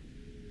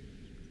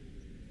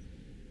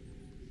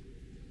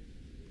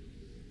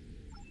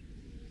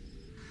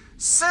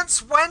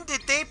 Since when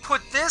did they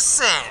put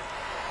this in?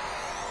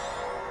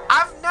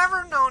 I've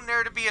never known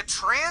there to be a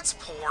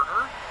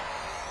transporter.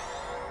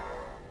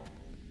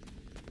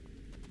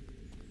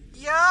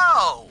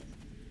 Yo!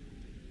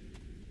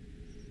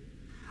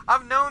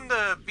 I've known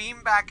the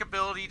beam back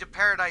ability to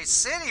Paradise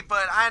City,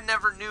 but I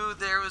never knew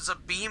there was a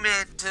beam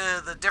it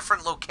to the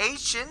different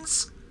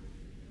locations.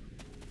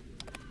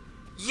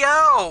 Yo!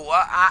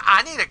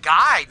 I need a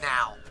guide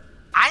now.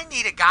 I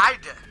need a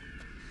guide to...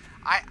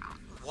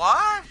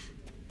 What?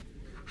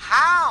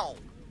 How?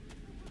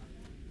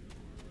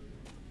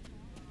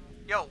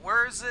 Yo,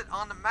 where is it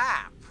on the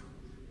map?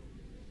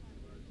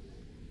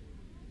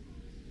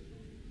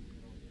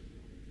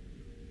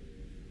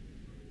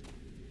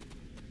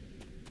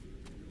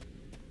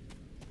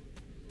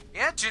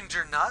 Yeah,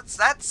 Ginger Nuts,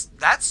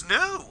 that's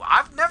new.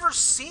 I've never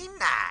seen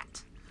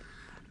that.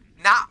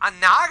 Now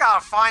I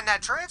gotta find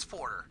that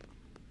transporter.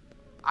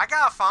 I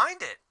gotta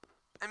find it.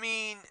 I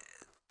mean,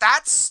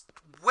 that's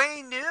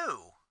way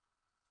new.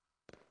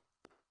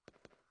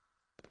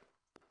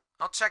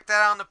 I'll check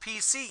that out on the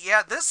PC.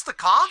 Yeah, this is the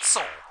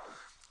console.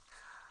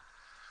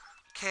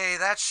 Okay,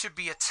 that should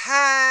be a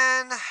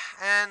 10.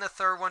 And the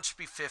third one should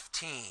be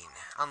 15.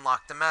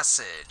 Unlock the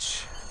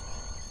message.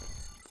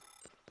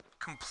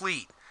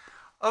 Complete.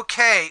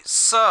 Okay,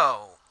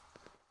 so.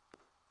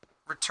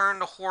 Return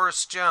to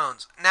Horace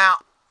Jones. Now.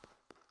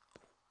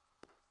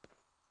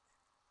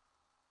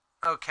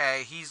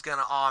 Okay, he's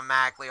gonna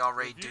automatically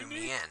already do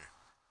me in.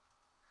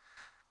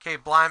 Okay,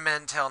 blind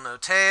men tell no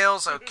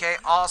tales. Okay,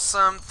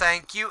 awesome.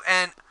 Thank you.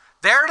 And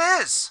there it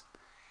is.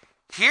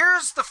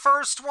 Here's the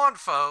first one,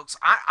 folks.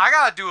 I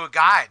gotta do a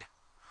guide.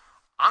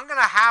 I'm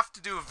gonna have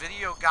to do a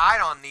video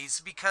guide on these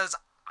because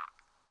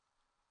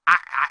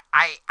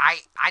I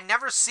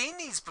never seen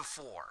these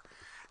before.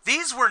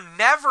 These were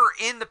never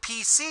in the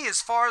PC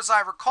as far as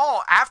I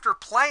recall. After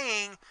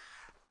playing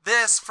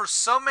this for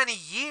so many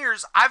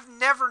years, I've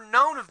never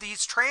known of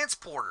these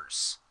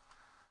transporters.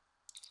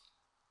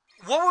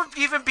 What would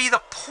even be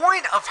the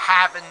point of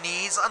having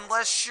these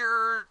unless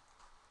you're...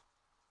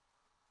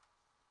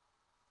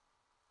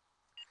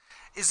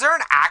 Is there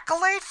an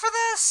accolade for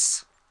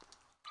this?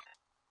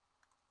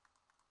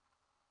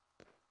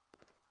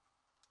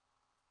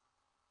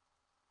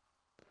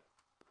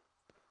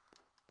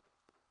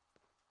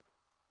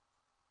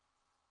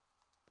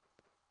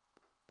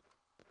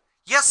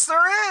 Yes,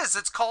 there is.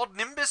 It's called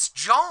Nimbus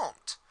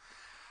Jaunt.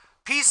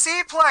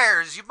 PC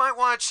players, you might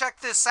want to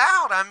check this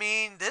out. I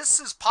mean,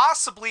 this is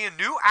possibly a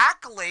new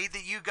accolade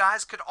that you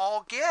guys could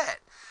all get.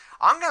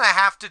 I'm going to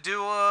have to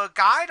do a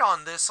guide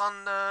on this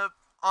on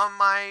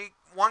my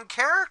one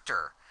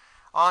character,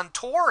 on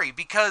Tori,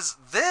 because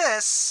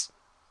this...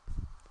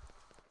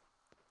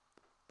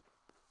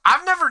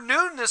 I've never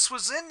known this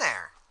was in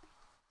there.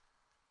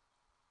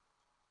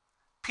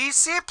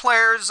 PC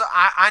players,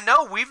 I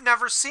know we've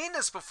never seen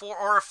this before,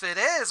 or if it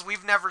is,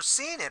 we've never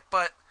seen it,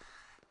 but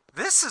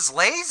this is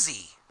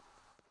lazy.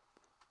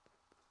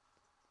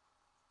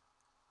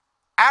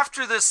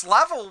 After this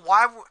level,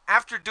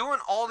 after doing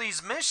all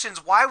these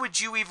missions, why would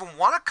you even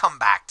want to come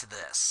back to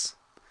this?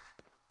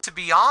 To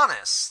be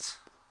honest.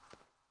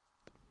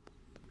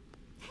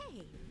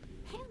 Hey,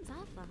 hands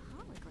off the hologram.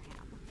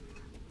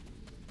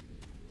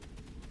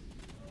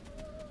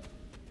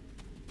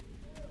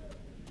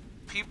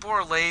 People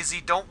are lazy,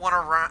 don't want to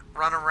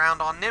run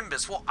around on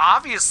Nimbus. Well,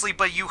 obviously,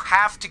 but you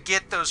have to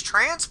get those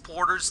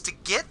transporters to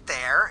get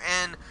there,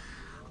 and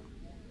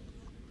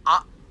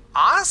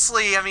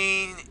honestly, I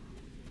mean,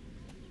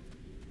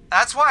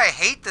 that's why I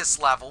hate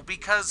this level,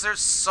 because there's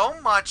so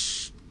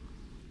much...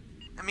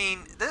 I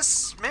mean,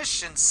 this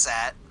mission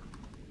set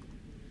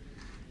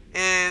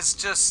is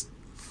just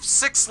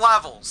 6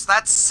 levels.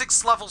 That's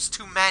 6 levels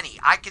too many.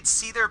 I could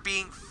see there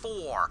being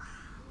 4,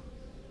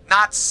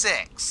 not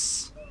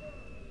 6.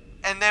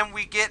 And then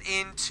we get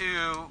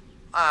into,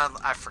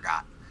 I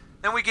forgot.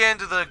 Then we get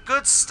into the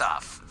good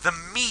stuff, the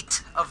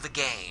meat of the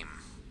game.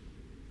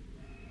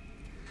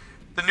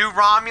 The new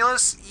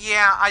Romulus,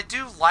 yeah, I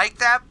do like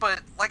that,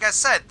 but like I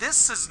said,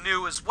 this is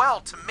new as well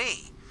to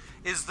me,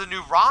 is the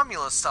new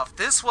Romulus stuff.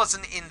 This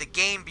wasn't in the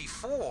game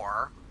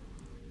before.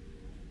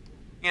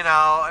 You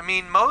know, I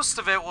mean, most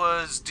of it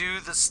was do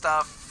the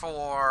stuff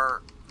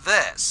for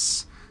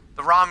this,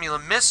 the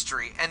Romulan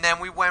mystery, and then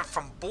we went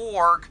from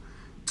Borg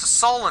to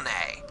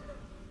Solanae.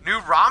 New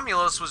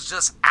Romulus was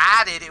just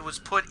added, it was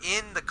put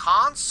in the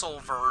console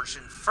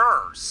version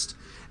first,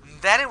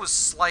 and then it was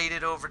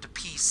slated over to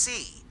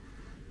PC,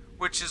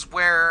 which is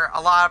where a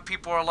lot of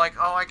people are like,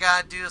 oh, I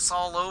gotta do this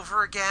all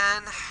over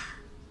again,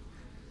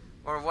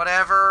 or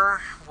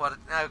whatever,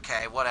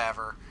 okay,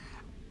 whatever.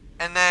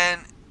 And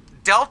then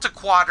Delta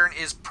Quadrant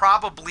is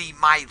probably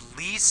my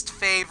least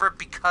favorite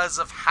because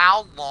of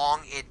how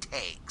long it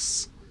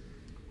takes.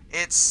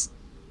 It's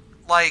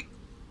like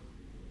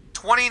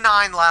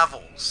 29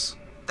 levels.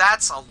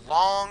 That's a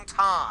long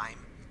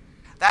time.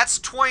 That's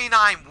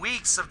 29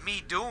 weeks of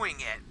me doing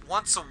it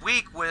once a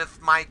week with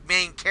my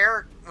main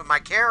character, with my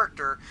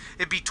character,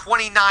 it'd be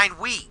 29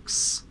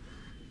 weeks.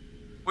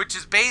 Which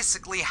is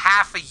basically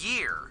half a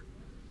year.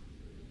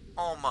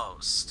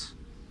 Almost.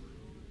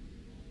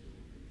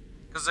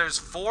 Because there's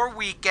 4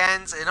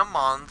 weekends in a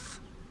month.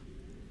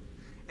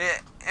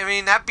 I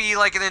mean, that'd be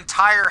like an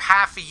entire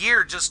half a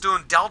year just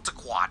doing Delta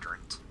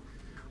Quadrant.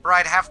 Where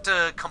I'd have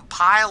to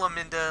compile them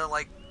into,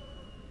 like,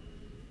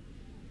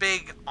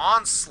 big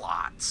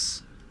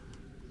onslaughts.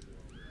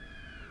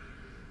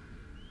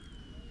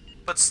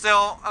 But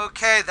still,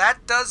 okay,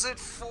 that does it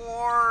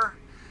for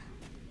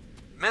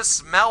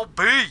Miss Mel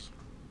B.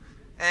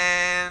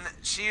 And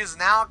she is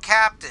now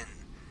captain.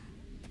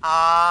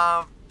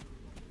 For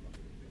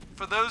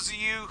those of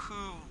you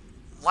who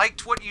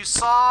liked what you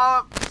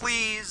saw,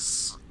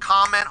 please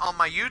comment on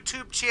my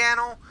YouTube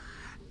channel,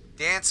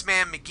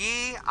 Danceman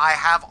McGee. I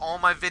have all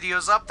my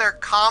videos up there.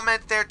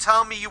 Comment there,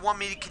 tell me you want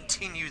me to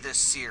continue this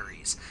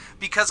series.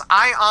 Because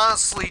I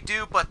honestly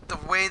do, but the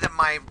way that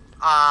my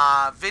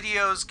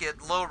videos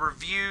get low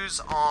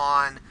reviews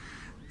on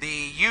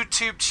the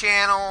YouTube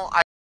channel,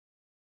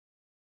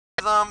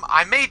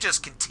 I may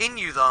just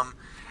continue them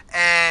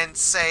and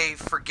say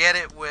forget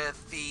it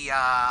with the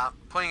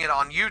putting it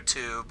on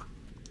YouTube,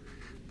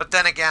 but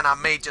then again I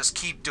may just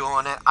keep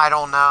doing it. I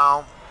don't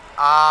know.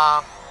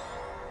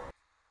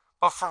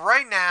 But for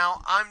right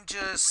now, I'm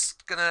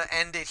just gonna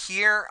end it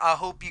here. I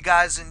hope you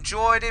guys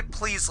enjoyed it.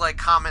 Please like,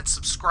 comment,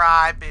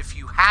 subscribe if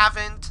you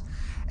haven't,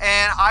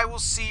 and I will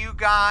see you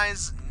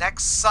guys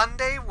next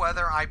Sunday,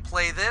 whether I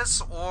play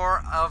this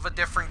or of a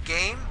different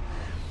game.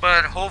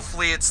 But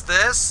hopefully it's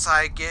this.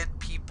 I get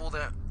people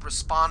that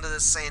respond to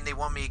this saying they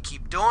want me to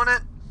keep doing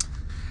it.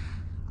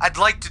 I'd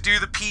like to do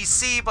the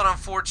PC, but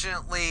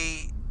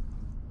unfortunately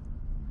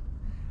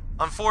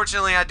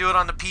I do it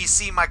on the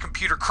PC, my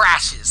computer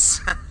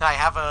crashes. I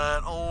have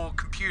an old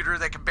computer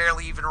that can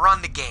barely even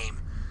run the game.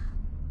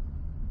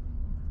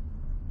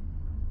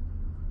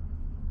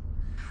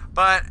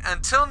 But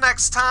until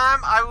next time,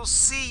 I will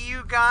see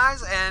you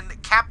guys,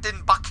 and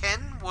Captain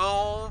Buckhen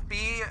will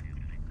be...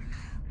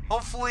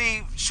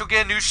 Hopefully, she'll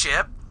get a new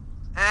ship,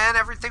 and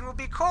everything will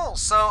be cool.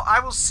 So, I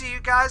will see you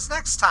guys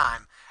next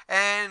time,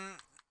 and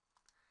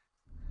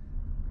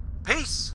peace.